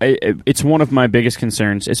it's one of my biggest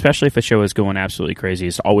concerns, especially if a show is going absolutely crazy,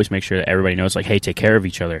 is to always make sure that everybody knows, like, hey, take care of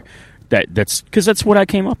each other. That's because that's what I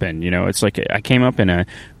came up in. It's like I came up in a,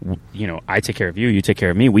 I take care of you, you take care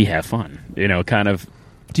of me, we have fun. Kind of.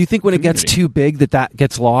 Do you think when it gets too big that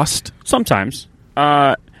gets lost? Sometimes,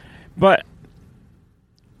 but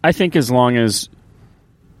I think as long as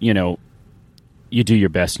you do your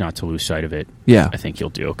best not to lose sight of it. Yeah. I think you'll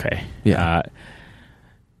do okay. Yeah.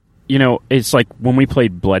 It's like when we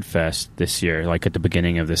played Bloodfest this year, like at the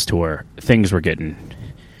beginning of this tour, things were getting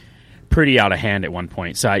pretty out of hand at one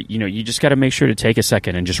point. So, you just got to make sure to take a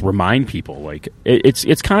second and just remind people, like,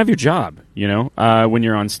 it's kind of your job, when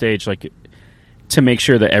you're on stage, like, to make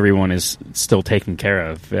sure that everyone is still taken care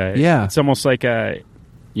of. It's almost like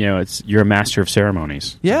you're a master of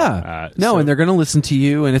ceremonies. Yeah. And they're going to listen to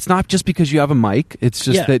you, and it's not just because you have a mic. It's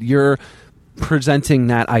just that you're presenting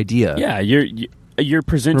that idea. Yeah, you're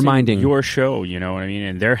presenting reminding your show, you know what I mean?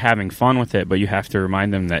 And they're having fun with it, but you have to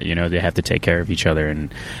remind them that, they have to take care of each other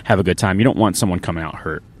and have a good time. You don't want someone coming out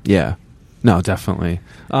hurt. Yeah. No, definitely.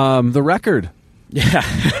 The record. Yeah.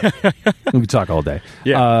 We could talk all day.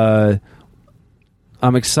 Yeah.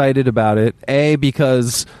 I'm excited about it.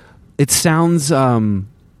 Because it sounds...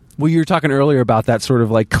 Well, you were talking earlier about that sort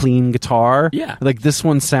of like clean guitar. Yeah. Like this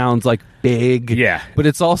one sounds like big. Yeah. But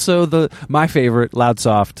it's also my favorite, loud,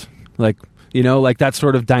 soft. Like, like that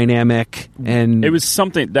sort of dynamic. And it was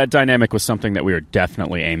something, that dynamic was something that we were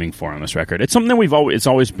definitely aiming for on this record. It's something that it's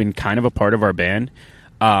always been kind of a part of our band.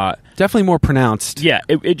 Definitely more pronounced. Yeah.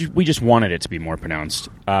 We just wanted it to be more pronounced.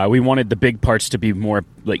 We wanted the big parts to be more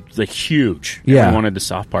like huge. Yeah. We wanted the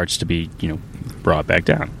soft parts to be, brought back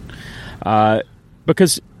down.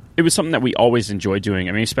 Because it was something that we always enjoyed doing.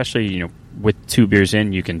 I mean, especially, with 2 beers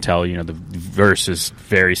in, you can tell, the verse is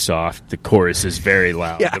very soft, the chorus is very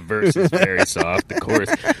loud, the verse is very soft, the chorus.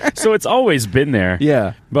 So it's always been there.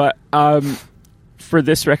 Yeah. But for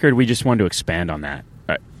this record, we just wanted to expand on that.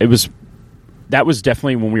 That was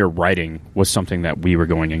definitely when we were writing, was something that we were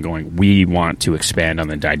going, we want to expand on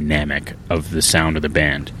the dynamic of the sound of the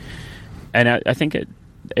band. And I think it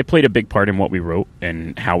played a big part in what we wrote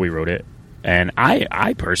and how we wrote it. And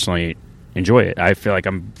I personally enjoy it. I feel like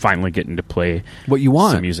I'm finally getting to play what you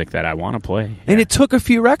want, some music that I want to play. And it took a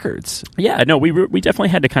few records. Yeah, no, we definitely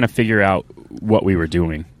had to kind of figure out what we were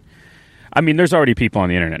doing. I mean, there's already people on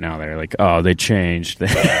the internet now that are like, "Oh, they changed. They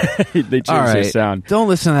changed their sound." Don't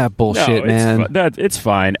listen to that bullshit, man. It's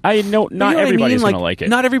fine. I know not everybody's going to like it.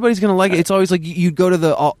 Not everybody's going to like it. It's always like you'd go to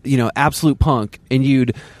the Absolute Punk, and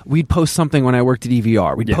we'd post something when I worked at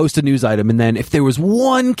EVR. We'd post a news item, and then if there was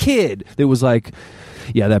one kid that was like,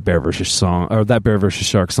 "Yeah, that Bear vs.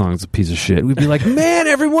 Shark song is a piece of shit," we'd be like, "Man,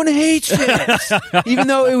 everyone hates it," even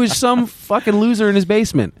though it was some fucking loser in his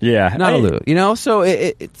basement. Yeah, not a loser, So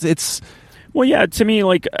it's. Well, yeah, to me,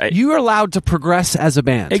 like... you are allowed to progress as a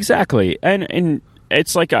band. Exactly. And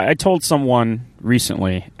it's like I told someone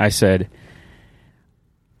recently, I said,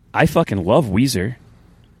 I fucking love Weezer,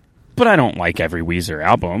 but I don't like every Weezer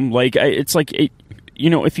album. Like, it's like...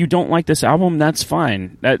 if you don't like this album, that's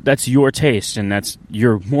fine. That's your taste, and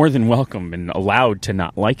you're more than welcome and allowed to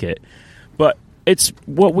not like it. But it's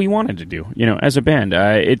what we wanted to do, as a band.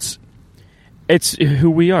 It's who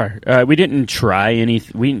we are. We didn't try we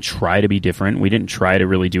didn't try to be different. We didn't try to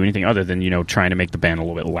really do anything other than, trying to make the band a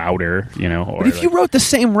little bit louder, But if you wrote the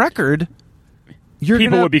same record,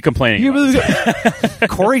 people would be complaining.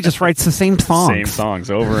 Cory just writes the same songs. Same songs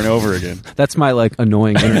over and over again. That's my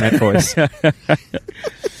annoying internet voice.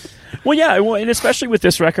 Well, yeah, and especially with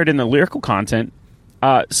this record and the lyrical content,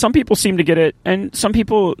 some people seem to get it, and some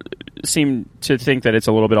people seem to think that it's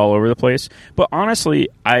a little bit all over the place. But honestly,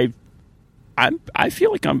 I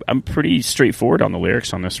feel like I'm pretty straightforward on the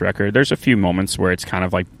lyrics on this record. There's a few moments where it's kind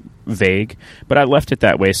of vague, but I left it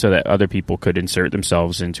that way so that other people could insert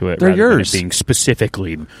themselves into it. They're rather yours. Than it being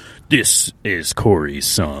specifically, this is Cory's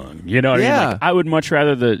song. You know what I mean? I would much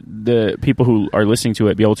rather the people who are listening to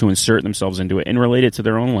it be able to insert themselves into it and relate it to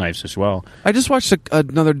their own lives as well. I just watched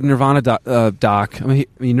another Nirvana doc. I mean,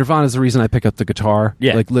 Nirvana's the reason I pick up the guitar.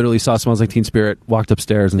 Yeah. Literally saw Smells Like Teen Spirit, walked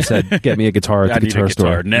upstairs and said, get me a guitar at the guitar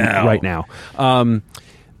store now. Right now.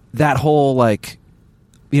 That whole,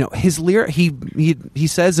 his lyric, he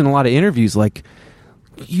says in a lot of interviews,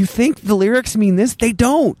 you think the lyrics mean this? They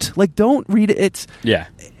don't. Don't read it.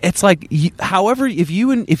 It's however, if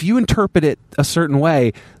you interpret it a certain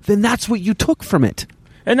way, then that's what you took from it.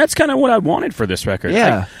 And that's kind of what I wanted for this record.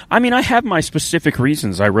 Yeah. I mean, I have my specific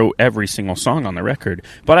reasons I wrote every single song on the record,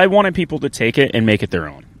 but I wanted people to take it and make it their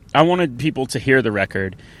own. I wanted people to hear the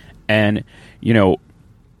record and,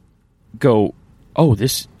 go, oh,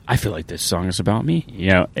 I feel like this song is about me,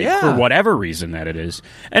 for whatever reason that it is.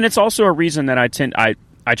 And it's also a reason that I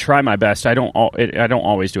try my best. I don't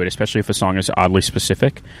always do it, especially if a song is oddly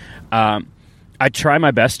specific. I try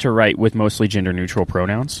my best to write with mostly gender-neutral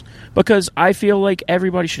pronouns because I feel like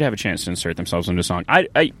everybody should have a chance to insert themselves into a song.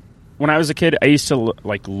 When I was a kid, I used to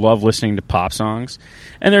love listening to pop songs,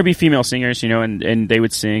 and there'd be female singers, and they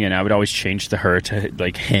would sing, and I would always change the her to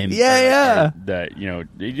him.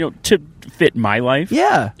 To fit my life.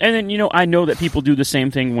 Yeah. And then I know that people do the same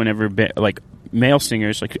thing whenever male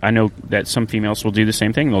singers. I know that some females will do the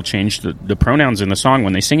same thing. They'll change the pronouns in the song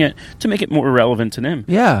when they sing it to make it more relevant to them.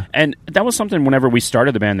 Yeah. And that was something whenever we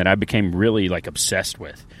started the band that I became really obsessed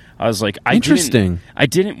with. I was like, interesting. I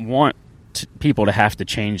didn't want people to have to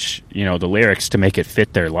change, the lyrics to make it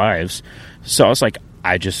fit their lives. So I was like,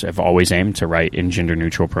 I just have always aimed to write in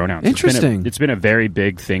gender-neutral pronouns. Interesting. It's been a very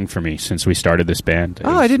big thing for me since we started this band.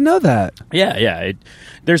 I didn't know that. Yeah.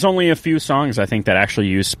 There's only a few songs, I think, that actually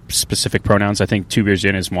use specific pronouns. I think 2 Beers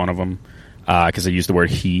In is one of them because I use the word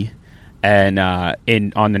he. And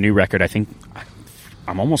on the new record, I think,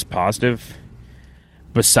 I'm almost positive,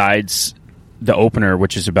 besides the opener,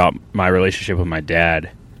 which is about my relationship with my dad,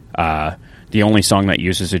 the only song that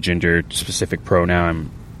uses a gender-specific pronoun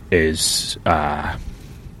is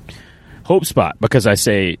Hope Spot, because I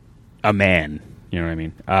say a man, you know what I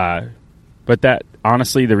mean? But that,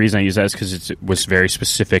 honestly, the reason I use that is because it was very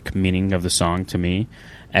specific meaning of the song to me,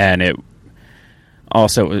 and it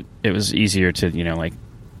was easier to,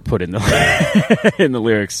 put in the in the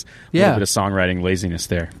lyrics. A little bit of songwriting laziness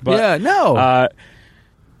there. But,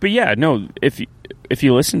 if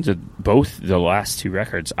you listen to both the last 2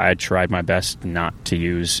 records, I tried my best not to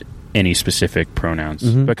use any specific pronouns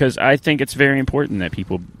because I think it's very important that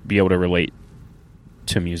people be able to relate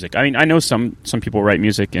to music. I mean, I know some people write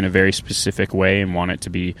music in a very specific way and want it to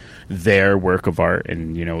be their work of art,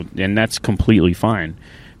 and and that's completely fine.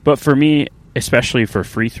 But for me, especially for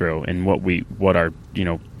Free Throw and what our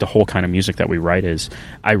the whole kind of music that we write is,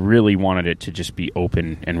 I really wanted it to just be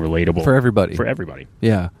open and relatable for everybody.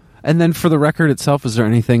 Yeah. And then for the record itself, is there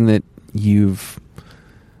anything that you've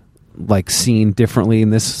seen differently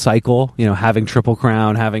in this cycle? Having Triple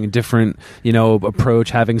Crown, having a different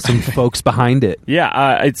approach, having some folks behind it. Yeah,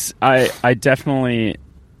 I definitely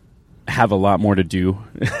have a lot more to do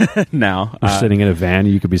now. You're sitting in a van,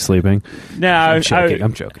 you could be sleeping. No, I'm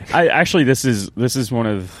joking. I actually, this is one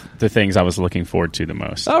of the things I was looking forward to the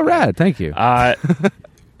most. Oh, rad! Thank you.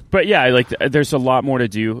 But yeah, there's a lot more to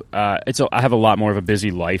do. I have a lot more of a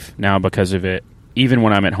busy life now because of it. Even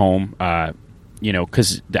when I'm at home,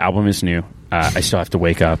 because the album is new, I still have to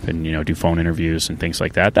wake up and do phone interviews and things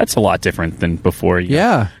like that. That's a lot different than before.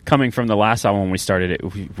 Yeah, coming from the last album when we started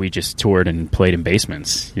it, we just toured and played in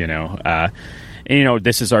basements. And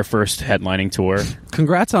this is our first headlining tour.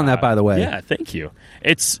 Congrats on that, by the way. Yeah, thank you.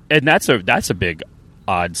 That's a big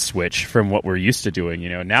odd switch from what we're used to doing.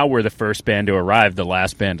 Now we're the first band to arrive, the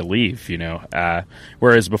last band to leave.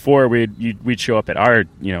 Whereas before we'd show up at our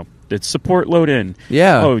It's support load in.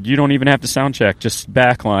 Yeah. Oh, you don't even have to sound check, just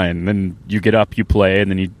backline. Then you get up, you play, and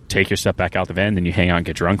then you take your stuff back out the van, then you hang out and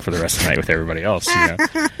get drunk for the rest of the night with everybody else.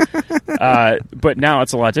 But now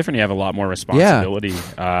it's a lot different. You have a lot more responsibility.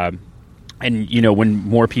 And, when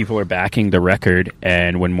more people are backing the record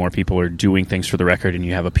and when more people are doing things for the record and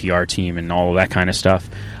you have a PR team and all of that kind of stuff,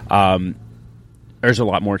 there's a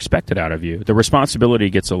lot more expected out of you. The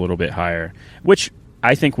responsibility gets a little bit higher, which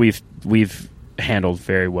I think we've handled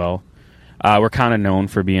very well. We're kind of known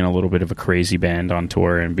for being a little bit of a crazy band on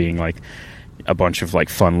tour and being like a bunch of like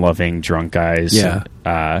fun-loving drunk guys. Yeah.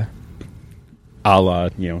 A la,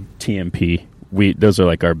 TMP. Those are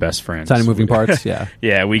like our best friends. Tiny Moving Parts, yeah.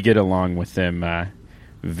 Yeah, we get along with them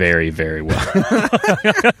very, very well.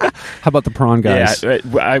 How about the Prawn guys?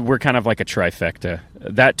 Yeah, we're kind of like a trifecta.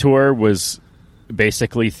 That tour was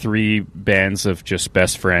basically 3 bands of just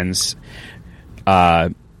best friends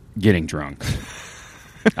getting drunk.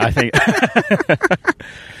 I think.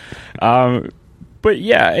 But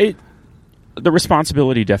yeah, the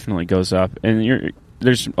responsibility definitely goes up, and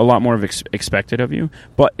there's a lot more of expected of you.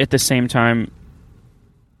 But at the same time,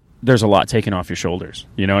 there's a lot taken off your shoulders.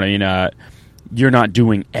 You know what I mean? You're not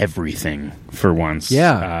doing everything for once.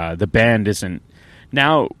 Yeah. The band isn't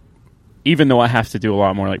now. Even though I have to do a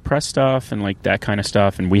lot more like press stuff and like that kind of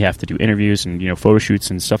stuff, and we have to do interviews and photo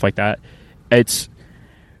shoots and stuff like that,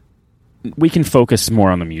 we can focus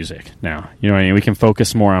more on the music now. You know what I mean? We can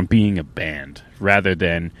focus more on being a band rather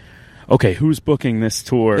than, okay, who's booking this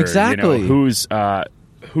tour? Exactly. Who's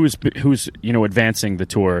advancing the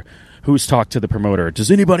tour? Who's talked to the promoter?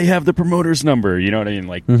 Does anybody have the promoter's number? You know what I mean?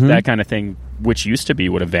 Like that kind of thing, which used to be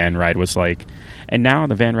what a van ride was like. And now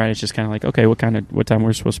the van ride is just kind of like, okay, what time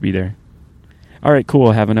we're supposed to be there? All right, cool.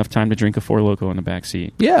 I have enough time to drink a 4 Loko in the back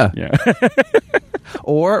seat. Yeah.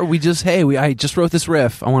 Or we just, I just wrote this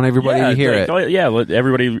riff. I want everybody to hear it. Yeah, let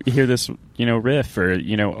everybody hear this, riff, or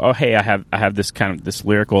oh, hey, I have this kind of this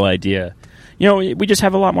lyrical idea. We just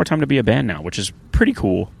have a lot more time to be a band now, which is pretty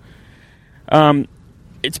cool.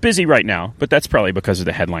 It's busy right now, but that's probably because of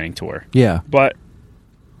the headlining tour. Yeah. But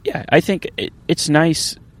yeah, I think it's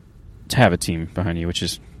nice to have a team behind you, which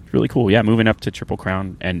is really cool. Yeah, moving up to Triple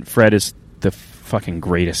Crown, and Fred is the fucking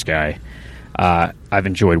greatest guy. I've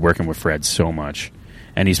enjoyed working with Fred so much,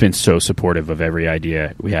 and he's been so supportive of every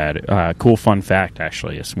idea we had. Cool fun fact,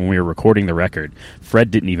 actually, is when we were recording the record,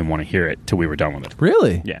 Fred didn't even want to hear it till we were done with it.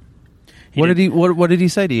 Really? Yeah. What did he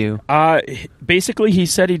say to you? Basically, he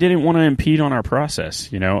said he didn't want to impede on our process.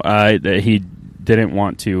 That he didn't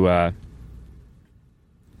want to.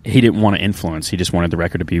 He didn't want to influence. He just wanted the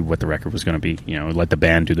record to be what the record was going to be. Let the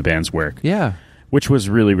band do the band's work. Yeah. Which was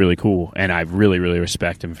really, really cool, and I really, really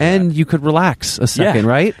respect him for that. And you could relax a second,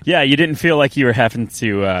 right? Yeah, you didn't feel like you were having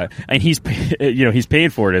to. And he's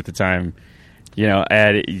paying for it at the time.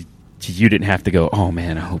 And you didn't have to go, oh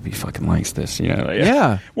man, I hope he fucking likes this.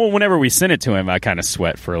 Yeah. Well, whenever we sent it to him, I kind of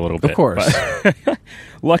sweat for a little bit. Of course. But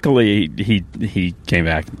luckily, he came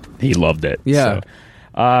back. He loved it. Yeah.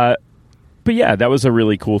 So, but yeah, that was a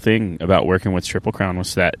really cool thing about working with Triple Crown,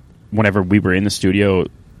 was that whenever we were in the studio,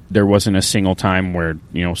 there wasn't a single time where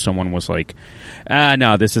someone was like,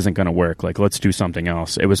 no, this isn't going to work. Like, let's do something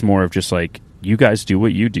else. It was more of just like, you guys do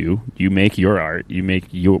what you do. You make your art. You make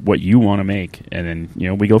what you want to make, and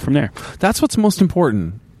then we go from there. That's what's most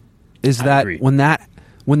important. Is that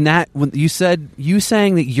when you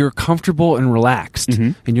saying that you're comfortable and relaxed,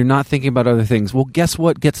 and you're not thinking about other things. Well, guess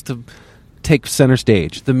what gets to take center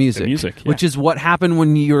stage? The music. Yeah. Which is what happened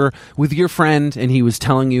when you're with your friend and he was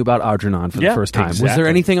telling you about Algernon for the first time. Exactly. Was there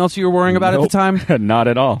anything else you were worrying about at the time? Not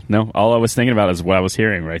at all. No. All I was thinking about is what I was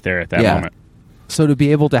hearing right there at that moment. So to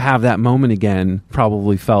be able to have that moment again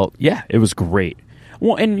probably felt... Yeah, it was great.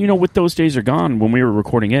 Well, and with Those Days Are Gone, when we were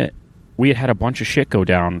recording it, we had a bunch of shit go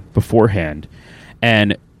down beforehand,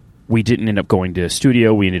 and we didn't end up going to the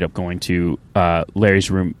studio. We ended up going to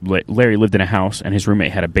Larry's room. Larry lived in a house, and his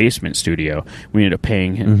roommate had a basement studio. We ended up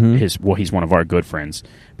paying him he's one of our good friends,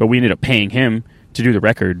 but we ended up paying him to do the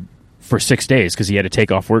record for 6 days because he had to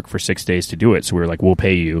take off work for 6 days to do it. So we were like, we'll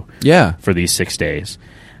pay you for these 6 days.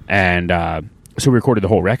 And so we recorded the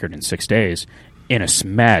whole record in 6 days in a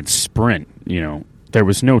mad sprint. There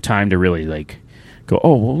was no time to really like go,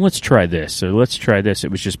 oh, well, let's try this or let's try this.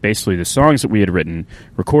 It was just basically the songs that we had written,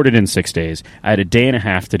 recorded in 6 days. I had a day and a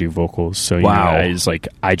half to do vocals. So I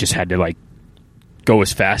just had to like go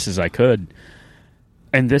as fast as I could.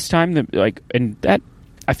 And this time,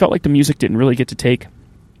 I felt like the music didn't really get to take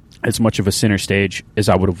as much of a center stage as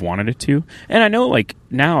I would have wanted it to. And I know, like,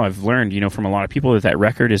 now I've learned, from a lot of people that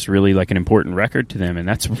record is really, like, an important record to them, and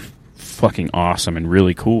that's fucking awesome and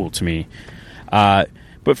really cool to me. But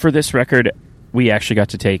for this record, we actually got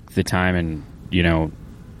to take the time and,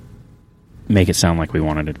 make it sound like we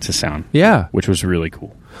wanted it to sound. Yeah. Which was really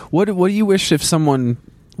cool. What do you wish someone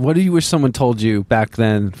told you back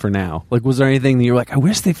then for now? Like, was there anything that you're like, I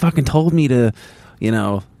wish they fucking told me to,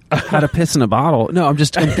 how to piss in a bottle? No, I'm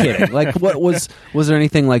kidding. Like, what was there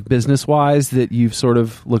anything like business wise that you've sort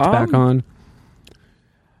of looked back on?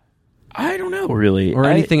 I don't know, really. Or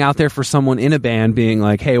anything out there for someone in a band being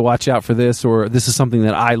like, hey, watch out for this, or this is something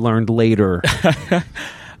that I learned later.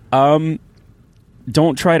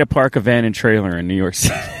 Don't try to park a van and trailer in New York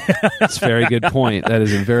City. That's a very good point. That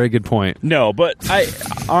is a very good point. No, but I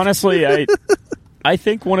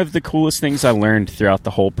think one of the coolest things I learned throughout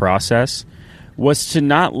the whole process was to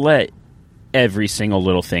not let every single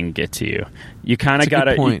little thing get to you. You kind of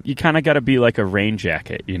gotta you kind of gotta be like a rain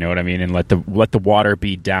jacket, you know what I mean, and let the water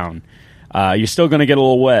beat down. You're still gonna get a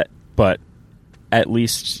little wet, but at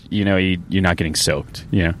least you're not getting soaked.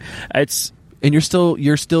 And you're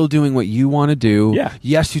still doing what you want to do. Yeah.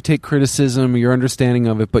 Yes, you take criticism, your understanding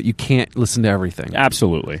of it, but you can't listen to everything.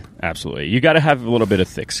 Absolutely. You got to have a little bit of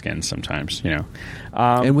thick skin sometimes,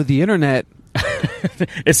 And with the internet,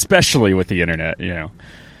 especially with the internet,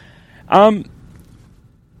 and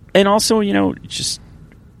also, just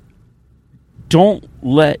don't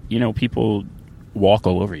let people walk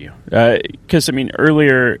all over you. Because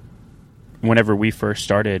earlier, whenever we first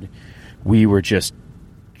started, we were just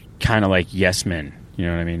kind of like yes men, you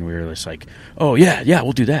know what I mean? We were just like, oh yeah,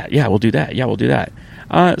 we'll do that, yeah, we'll do that, yeah, we'll do that.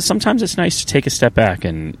 Sometimes it's nice to take a step back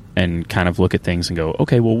and kind of look at things and go,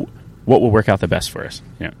 okay, well, what will work out the best for us?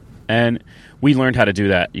 And we learned how to do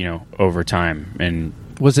that, over time. And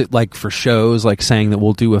was it like for shows, like saying that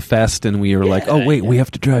we'll do a fest, and we were like, oh wait, we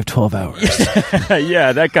have to drive 12 hours?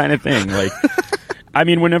 Yeah, that kind of thing. Like,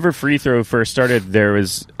 whenever Free Throw first started, there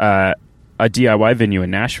was a DIY venue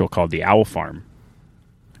in Nashville called the Owl Farm.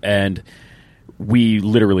 And we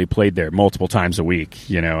literally played there multiple times a week,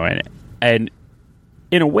 and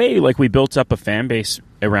in a way, like, we built up a fan base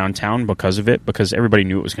around town because of it, because everybody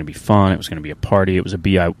knew it was going to be fun, it was going to be a party, it was a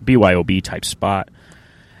BYOB type spot.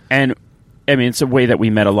 And it's a way that we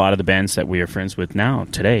met a lot of the bands that we are friends with now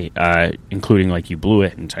today, including like You Blew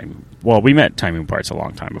It and we met Timing Parts a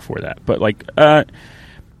long time before that, but like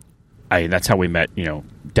that's how we met,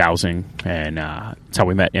 Dowsing, and that's how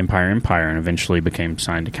we met Empire, and eventually became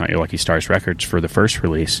signed to Count Your Lucky Stars Records for the first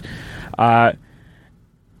release. But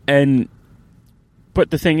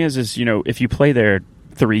the thing is, if you play there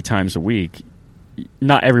 3 times a week,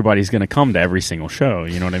 not everybody's going to come to every single show.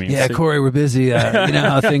 You know what I mean? Yeah, so, Cory, we're busy. You know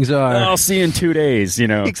how things are. I'll see you in 2 days.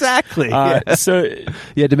 Exactly. So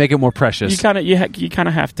you had to make it more precious. You kind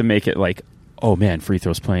of have to make it like, oh man, Free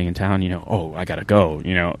Throw's playing in town. Oh, I gotta go.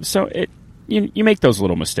 So it. You make those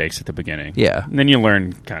little mistakes at the beginning. Yeah. And then you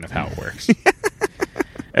learn kind of how it works.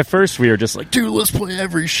 At first, we were just like, dude, let's play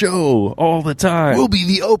every show all the time. We'll be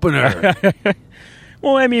the opener.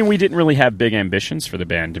 Well, we didn't really have big ambitions for the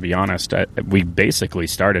band, to be honest. We basically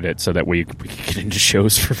started it so that we could get into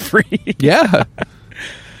shows for free. Yeah.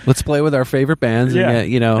 Let's play with our favorite bands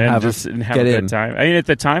and get, have a good time. At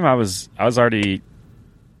the time, I was already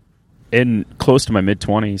close to my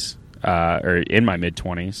mid-20s, or in my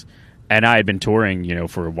mid-20s. And I had been touring,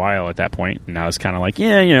 for a while at that point, and I was kind of like,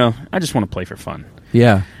 I just want to play for fun.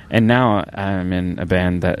 Yeah. And now I'm in a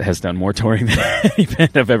band that has done more touring than any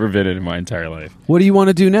band I've ever been in my entire life. What do you want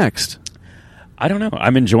to do next? I don't know.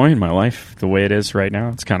 I'm enjoying my life the way it is right now.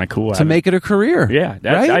 It's kind of cool. To make it a career. Yeah.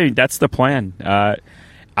 Right? That's the plan.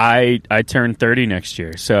 I turn 30 next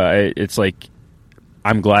year, so it's like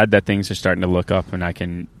I'm glad that things are starting to look up, and I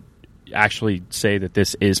can actually say that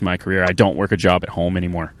this is my career. I don't work a job at home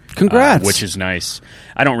anymore. Congrats. Which is nice.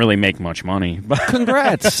 I don't really make much money.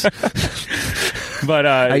 Congrats. But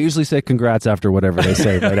I usually say congrats after whatever they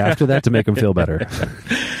say right after that to make them feel better.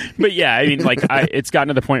 But yeah, it's gotten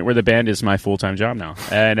to the point where the band is my full-time job now,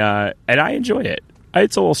 and I enjoy it.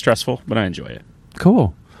 It's a little stressful, but I enjoy it.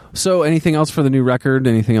 Cool. So anything else for the new record?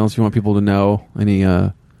 Anything else you want people to know?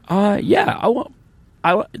 Yeah,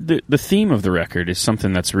 the theme of the record is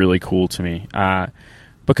something that's really cool to me,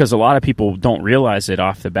 because a lot of people don't realize it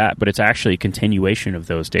off the bat, but it's actually a continuation of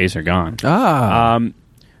Those Days Are Gone.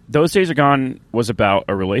 Those Days Are Gone was about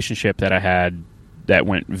a relationship that I had that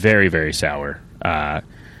went very, very sour.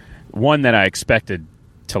 One that I expected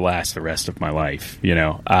to last the rest of my life,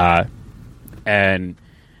 and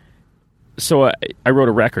so I wrote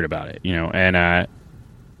a record about it, and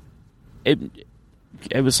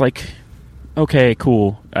it was like, okay,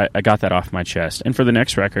 cool. I got that off my chest. And for the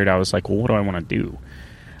next record, I was like, well, what do I want to do?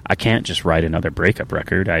 I can't just write another breakup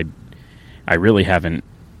record. I really haven't,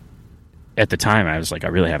 at the time, I was like, I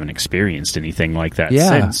really haven't experienced anything like that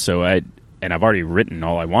since. So and I've already written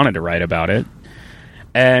all I wanted to write about it.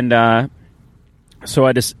 And so I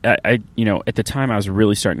at the time I was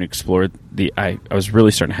really starting to explore I was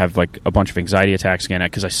really starting to have like a bunch of anxiety attacks again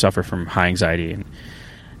because I suffer from high anxiety,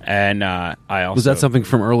 and I also was that something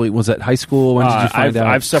from early? Was that high school? When did you find out?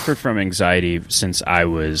 I've suffered from anxiety since I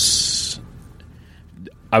was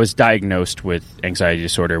diagnosed with anxiety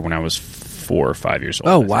disorder when I was 4 or 5 years old.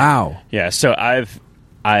 Oh wow! Yeah, so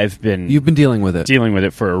you've been dealing with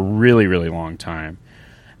it for a really, really long time,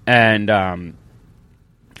 and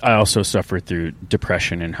I also suffered through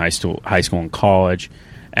depression in high school and college,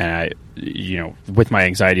 and with my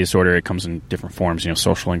anxiety disorder, it comes in different forms.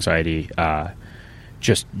 Social anxiety,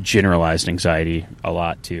 just generalized anxiety, a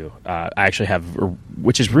lot too. I actually have,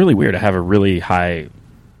 which is really weird. I have a really high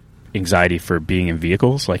anxiety for being in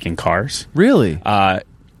vehicles, like in cars. Really?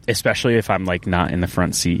 Especially if I'm like not in the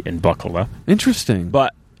front seat and buckled up. Interesting.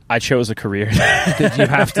 But I chose a career that you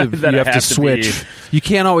have to switch. You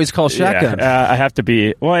can't always call shotgun. Yeah, I have to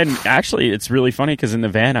be. Well, and actually, it's really funny because in the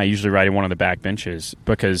van, I usually ride in one of the back benches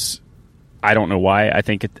because I don't know why. I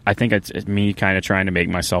think it's me kind of trying to make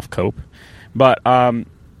myself cope. But I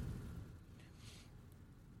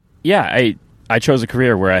chose a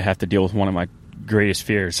career where I have to deal with one of my greatest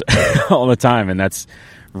fears all the time, and that's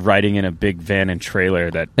riding in a big van and trailer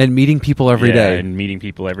and meeting people every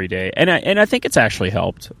day. And I think it's actually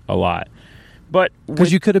helped a lot. But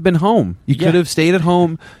because you could have been home, you could have stayed at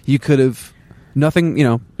home, you could have nothing,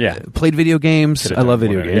 played video games. I love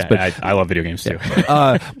video games, but I love video games too.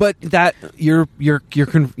 But that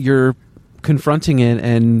you're confronting it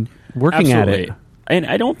and working at it. And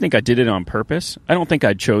I don't think I did it on purpose. I don't think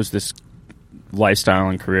I chose this lifestyle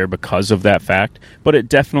and career because of that fact, but it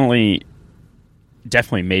definitely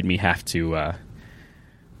made me have to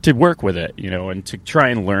work with it, and to try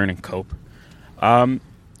and learn and cope. But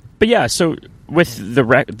yeah, so with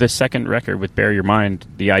the second record with Bury Your Mind,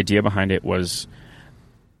 the idea behind it was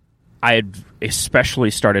I had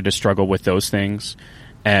especially started to struggle with those things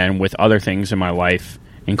and with other things in my life,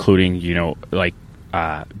 including,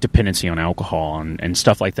 dependency on alcohol and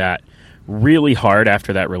stuff like that, really hard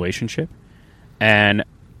after that relationship. And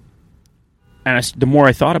the more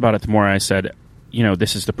I thought about it, the more I said,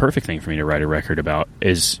 this is the perfect thing for me to write a record about,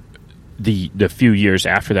 is the few years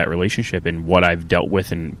after that relationship and what I've dealt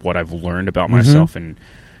with and what I've learned about myself and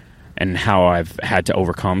how I've had to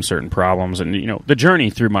overcome certain problems and, the journey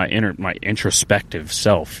through my introspective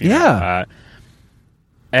self.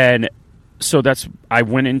 And so I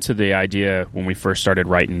went into the idea when we first started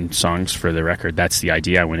writing songs for the record. That's the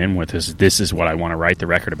idea I went in with, is this is what I want to write the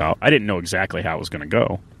record about. I didn't know exactly how it was going to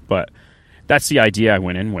go, but that's the idea I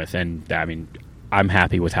went in with. And I mean, I'm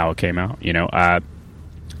happy with how it came out.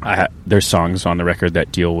 There's songs on the record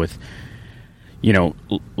that deal with,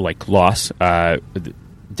 like loss. Dead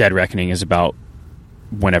Reckoning is about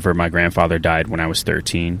whenever my grandfather died when I was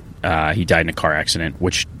 13. He died in a car accident,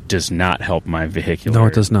 which does not help my vehicular No,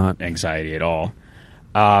 it does not. anxiety at all.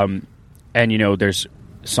 And, there's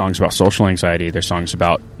songs about social anxiety. There's songs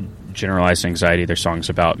about generalized anxiety. There's songs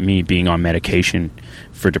about me being on medication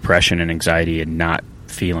for depression and anxiety and not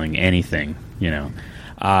feeling anything, and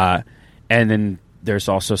then there's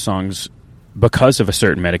also songs because of a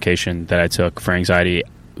certain medication that I took for anxiety.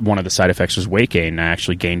 One of the side effects was weight gain, and I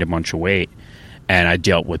actually gained a bunch of weight, and I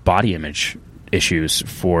dealt with body image issues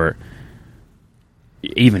for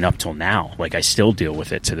even up till now. Like, I still deal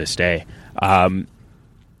with it to this day.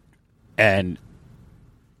 And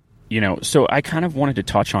so I kind of wanted to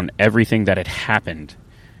touch on everything that had happened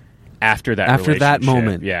after that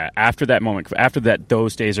moment. Yeah, after that moment, after that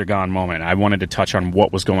those days are gone moment, I wanted to touch on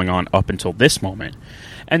what was going on up until this moment.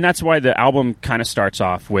 And that's why the album kind of starts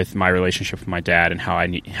off with my relationship with my dad and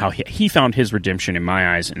how he found his redemption in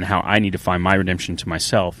my eyes and how I need to find my redemption to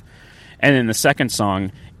myself. And then the second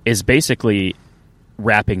song is basically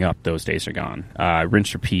wrapping up Those Days Are Gone.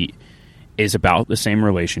 Rinse Repeat is about the same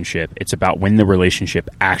relationship. It's about when the relationship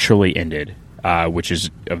actually ended. Which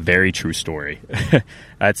is a very true story.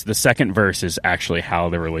 That's the second verse is actually how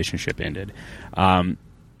the relationship ended. And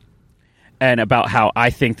about how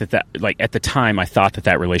I think that like at the time I thought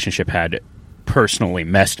that relationship had personally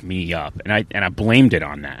messed me up, and I blamed it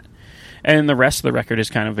on that. And the rest of the record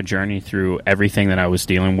is kind of a journey through everything that I was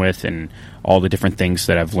dealing with and all the different things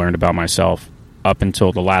that I've learned about myself up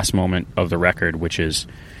until the last moment of the record, which is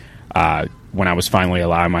when I was finally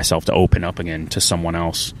allowing myself to open up again to someone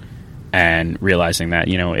else. And realizing that,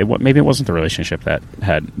 maybe it wasn't the relationship that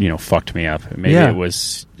had, fucked me up. Maybe it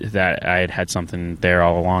was that I had something there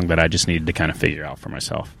all along that I just needed to kind of figure out for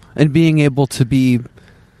myself. And being able to be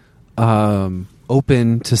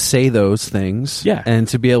open to say those things. Yeah. And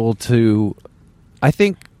to be able to, I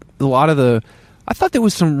think a lot of the. I thought there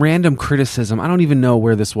was some random criticism. I don't even know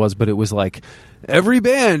where this was, but it was like every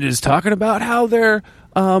band is talking about how they're,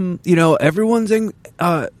 everyone's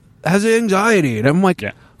has anxiety, and I'm like,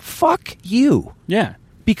 fuck you,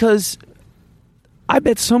 because I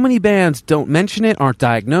bet so many bands don't mention it, aren't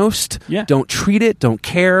diagnosed, don't treat it, don't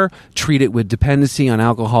care, treat it with dependency on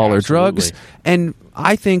alcohol or drugs, and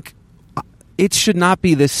I think it should not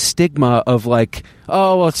be this stigma of like,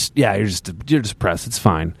 oh, well, you're depressed, it's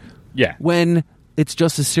fine. Yeah. When it's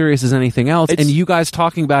just as serious as anything else. And you guys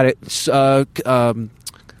talking about it,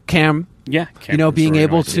 Cam, being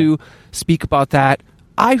able to speak about that.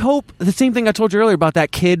 I hope the same thing I told you earlier about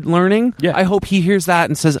that kid learning. Yeah. I hope he hears that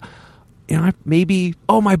and says, maybe,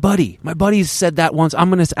 my buddy's said that once. I'm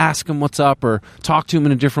going to ask him what's up or talk to him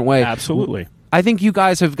in a different way. Absolutely. I think you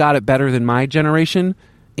guys have got it better than my generation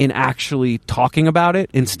in actually talking about it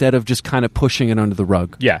instead of just kind of pushing it under the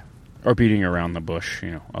rug. Yeah. Or beating around the bush,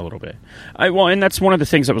 a little bit. And that's one of the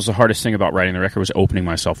things that was the hardest thing about writing the record was opening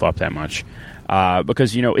myself up that much.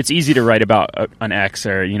 Because, it's easy to write about an ex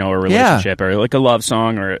or, a relationship or like a love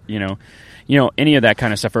song or, any of that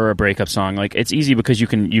kind of stuff or a breakup song. Like, it's easy because you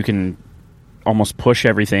can almost push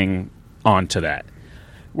everything onto that.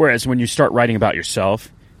 Whereas when you start writing about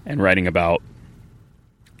yourself and writing about,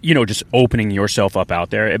 just opening yourself up out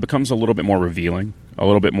there, it becomes a little bit more revealing, a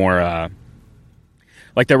little bit more...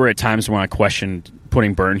 Like, there were times when I questioned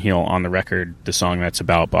putting Burn Heel on the record, the song that's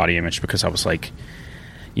about body image, because I was like,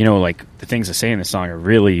 like, the things I say in the song are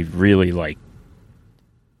really, really, like,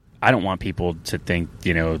 I don't want people to think,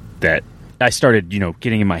 that I started,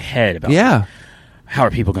 getting in my head about how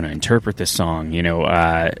are people going to interpret this song,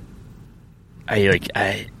 I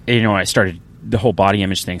started, the whole body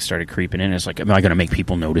image thing started creeping in. It's like, am I going to make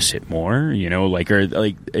people notice it more,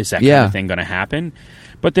 is that kind of thing going to happen?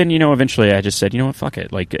 But then, eventually I just said, what, fuck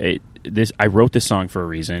it. Like, I wrote this song for a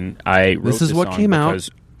reason. I wrote this what song came out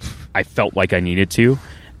because I felt like I needed to,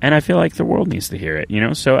 and I feel like the world needs to hear it,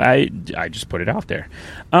 So I just put it out there.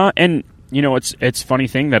 And, it's funny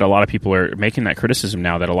thing that a lot of people are making that criticism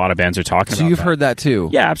now that a lot of bands are talking about. So you've heard that too?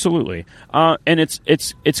 Yeah, absolutely. And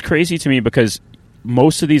it's crazy to me because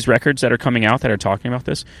most of these records that are coming out that are talking about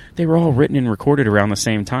this, they were all written and recorded around the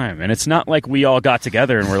same time. And it's not like we all got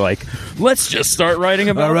together and we're like, let's just start writing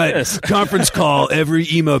about this. Conference call every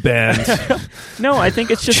emo band. No, I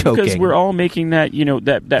think it's just because we're all making that,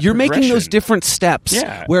 that you're making those different steps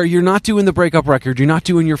where you're not doing the breakup record, you're not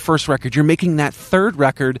doing your first record, you're making that third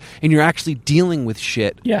record and you're actually dealing with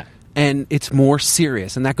shit. Yeah. And it's more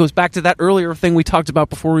serious. And that goes back to that earlier thing we talked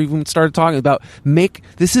about before we even started talking about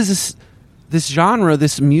this genre,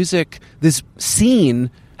 this music, this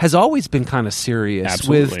scene has always been kind of serious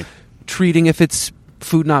with treating if it's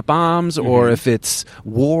food not bombs or if it's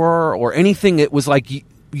war or anything. It was like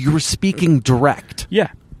you were speaking direct.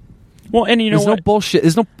 Yeah. Well, and there's no bullshit.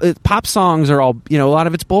 There's no pop songs are all a lot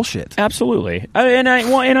of it's bullshit. Absolutely.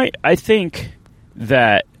 I think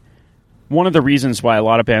that one of the reasons why a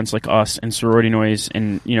lot of bands like us and Sorority Noise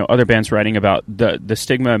and other bands writing about the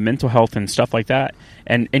stigma of mental health and stuff like that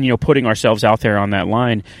and putting ourselves out there on that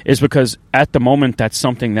line is because at the moment that's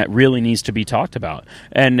something that really needs to be talked about,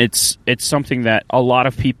 and it's something that a lot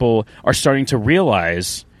of people are starting to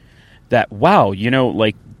realize that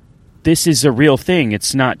like this is a real thing.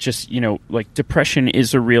 It's not just like depression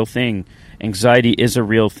is a real thing, anxiety is a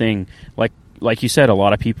real thing. Like you said, a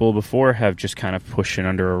lot of people before have just kind of pushed it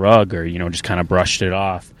under a rug or, just kind of brushed it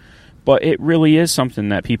off. But it really is something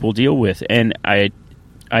that people deal with. And I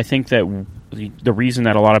think that the reason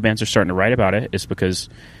that a lot of bands are starting to write about it is because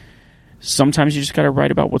sometimes you just got to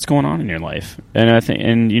write about what's going on in your life. And I think,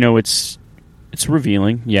 it's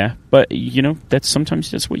revealing, yeah. But,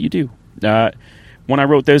 sometimes that's what you do. When I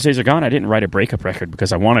wrote Those Days Are Gone, I didn't write a breakup record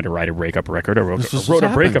because I wanted to write a breakup record. I wrote a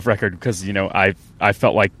breakup record because, I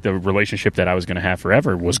felt like the relationship that I was going to have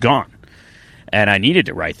forever was gone. And I needed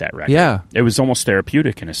to write that record. Yeah. It was almost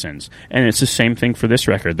therapeutic in a sense. And it's the same thing for this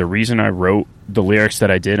record. The reason I wrote the lyrics that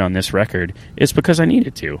I did on this record is because I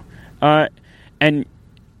needed to. And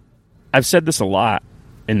I've said this a lot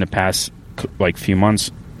in the past, few months.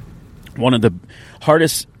 One of the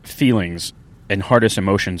hardest feelings and hardest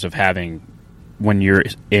emotions of having when you're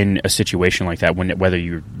in a situation like that, whether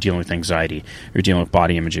you're dealing with anxiety, or dealing with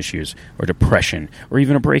body image issues, or depression, or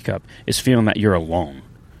even a breakup, is feeling that you're alone.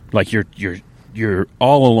 Like you're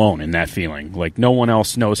all alone in that feeling. Like no one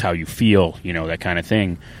else knows how you feel, that kind of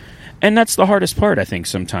thing. And that's the hardest part, I think,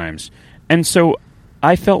 sometimes. And so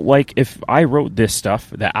I felt like if I wrote this stuff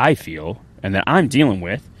that I feel and that I'm dealing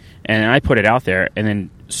with, and I put it out there, and then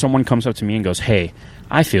someone comes up to me and goes, "Hey,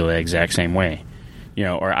 I feel the exact same way."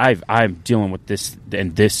 or I'm dealing with this,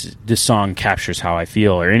 and this song captures how I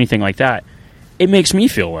feel, or anything like that, it makes me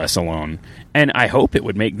feel less alone, and I hope it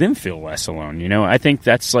would make them feel less alone. I think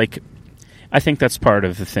that's part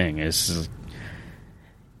of the thing is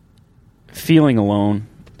feeling alone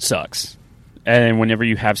sucks, and whenever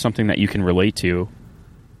you have something that you can relate to,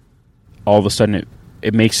 all of a sudden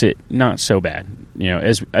it makes it not so bad,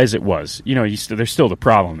 as it was. There's still the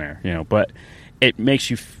problem there, but it makes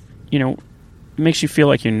you, it makes you feel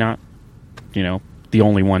like you're not, the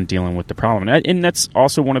only one dealing with the problem. And that's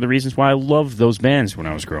also one of the reasons why I loved those bands when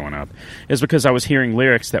I was growing up, is because I was hearing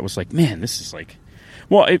lyrics that was like, man, this is like,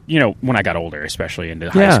 well, when I got older, especially into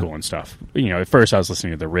high school and stuff, at first I was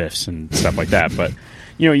listening to the riffs and stuff like that, but,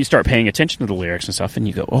 you start paying attention to the lyrics and stuff, and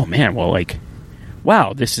you go, oh man, well, like,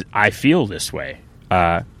 wow, I feel this way.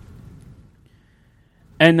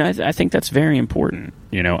 And I think that's very important.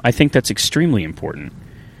 I think that's extremely important.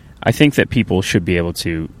 I think that people should be able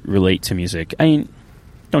to relate to music. I mean,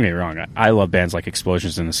 don't get me wrong. I love bands like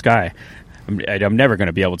Explosions in the Sky. I'm never going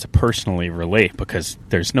to be able to personally relate because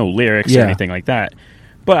there's no lyrics or anything like that.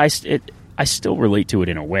 But I still relate to it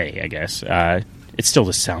in a way, I guess. It's still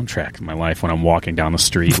the soundtrack of my life when I'm walking down the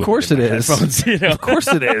street. Of course it is. Of course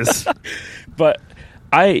it is. But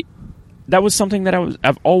that was something that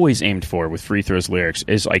I've always aimed for with Free Throw's lyrics,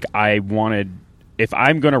 is like, I wanted, if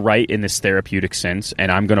I'm going to write in this therapeutic sense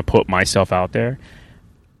and I'm going to put myself out there,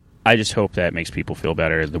 I just hope that it makes people feel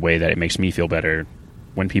better the way that it makes me feel better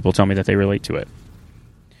when people tell me that they relate to it.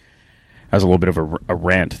 That was a little bit of a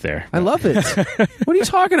rant there. I love it. What are you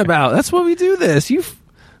talking about? That's why we do this.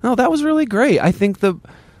 No, that was really great. I think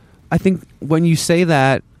when you say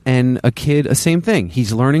that, and a kid, same thing.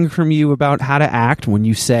 He's learning from you about how to act when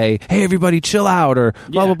you say, hey, everybody chill out, or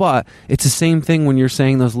blah, blah, blah. It's the same thing when you're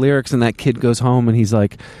saying those lyrics and that kid goes home and he's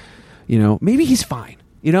like, maybe he's fine.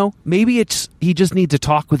 Maybe he just needs to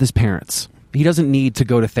talk with his parents. He doesn't need to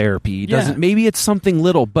go to therapy. Maybe it's something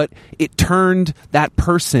little, but it turned that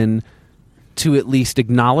person to at least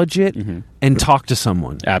acknowledge it and talk to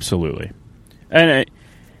someone. Absolutely. And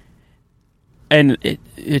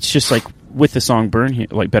it's just like with the song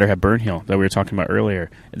Better Have Burnhill that we were talking about earlier,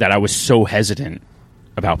 that I was so hesitant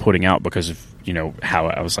about putting out because of, how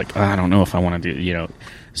I was like, I don't know if I want to do,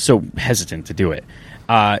 so hesitant to do it.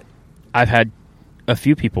 I've had a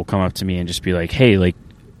few people come up to me and just be like, hey, like,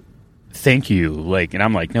 thank you. Like, and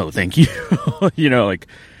I'm like, no, thank you. Like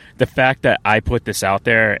the fact that I put this out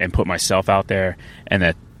there and put myself out there and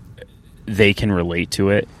that they can relate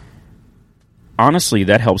to it, honestly,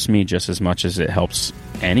 that helps me just as much as it helps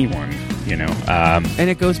anyone, and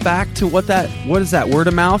it goes back to what is that, word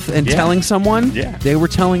of mouth and telling someone. They were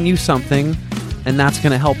telling you something, and that's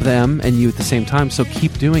going to help them and you at the same time. So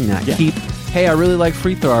keep doing that. Hey, I really like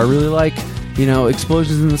Free Throw. I really like,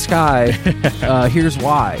 Explosions in the Sky. Here's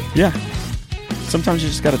why. Sometimes you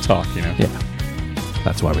just got to talk,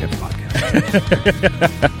 That's why we have a podcast.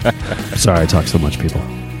 Sorry I talk so much, people.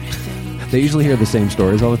 They usually hear the same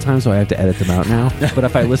stories all the time, so I have to edit them out now. But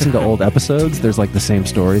if I listen to old episodes, there's like the same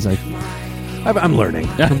stories. I'm learning.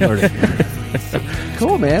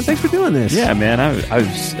 Cool, man. Thanks for doing this. Yeah, man. I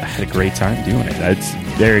had a great time doing it. It's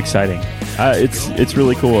very exciting. It's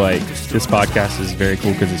really cool. Like, this podcast is very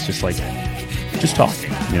cool because it's just like just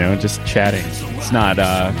talking, just chatting. It's not,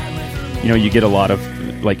 you get a lot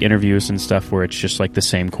of like interviews and stuff where it's just like the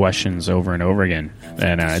same questions over and over again,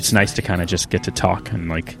 and it's nice to kind of just get to talk and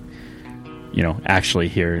like, actually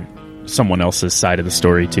hear someone else's side of the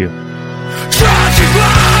story too.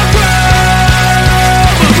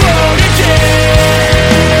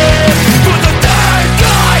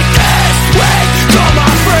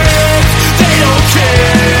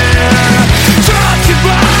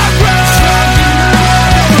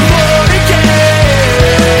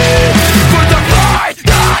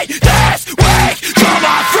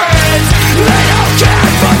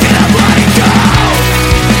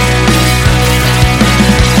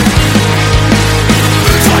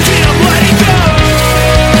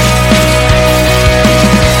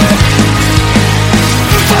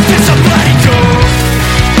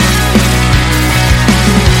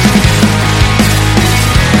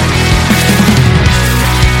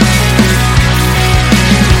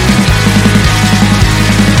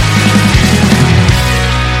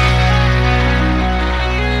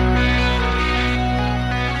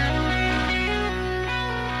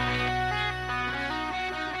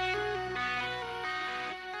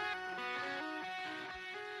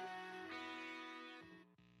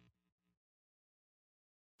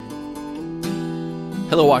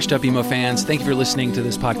 Hello, Washed Up Emo fans. Thank you for listening to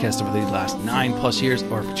this podcast over the last 9+ years,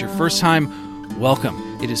 or if it's your first time, welcome.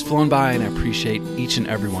 It has flown by, and I appreciate each and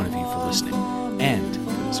every one of you for listening. end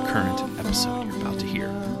for this current episode you're about to hear,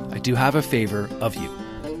 I do have a favor of you.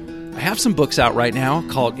 I have some books out right now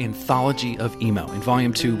called Anthology of Emo, and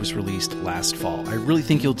Volume 2 was released last fall. I really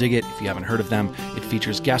think you'll dig it if you haven't heard of them. It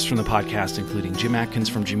features guests from the podcast, including Jim Atkins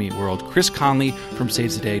from Jimmy Eat World, Chris Conley from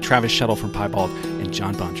Saves the Day, Travis Shettle from Piebald, and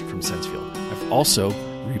John Bunch from Sensefield. I've also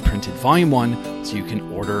reprinted Volume 1 so you can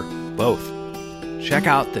order both. Check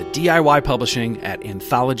out the DIY publishing at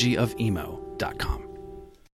anthologyofemo.com.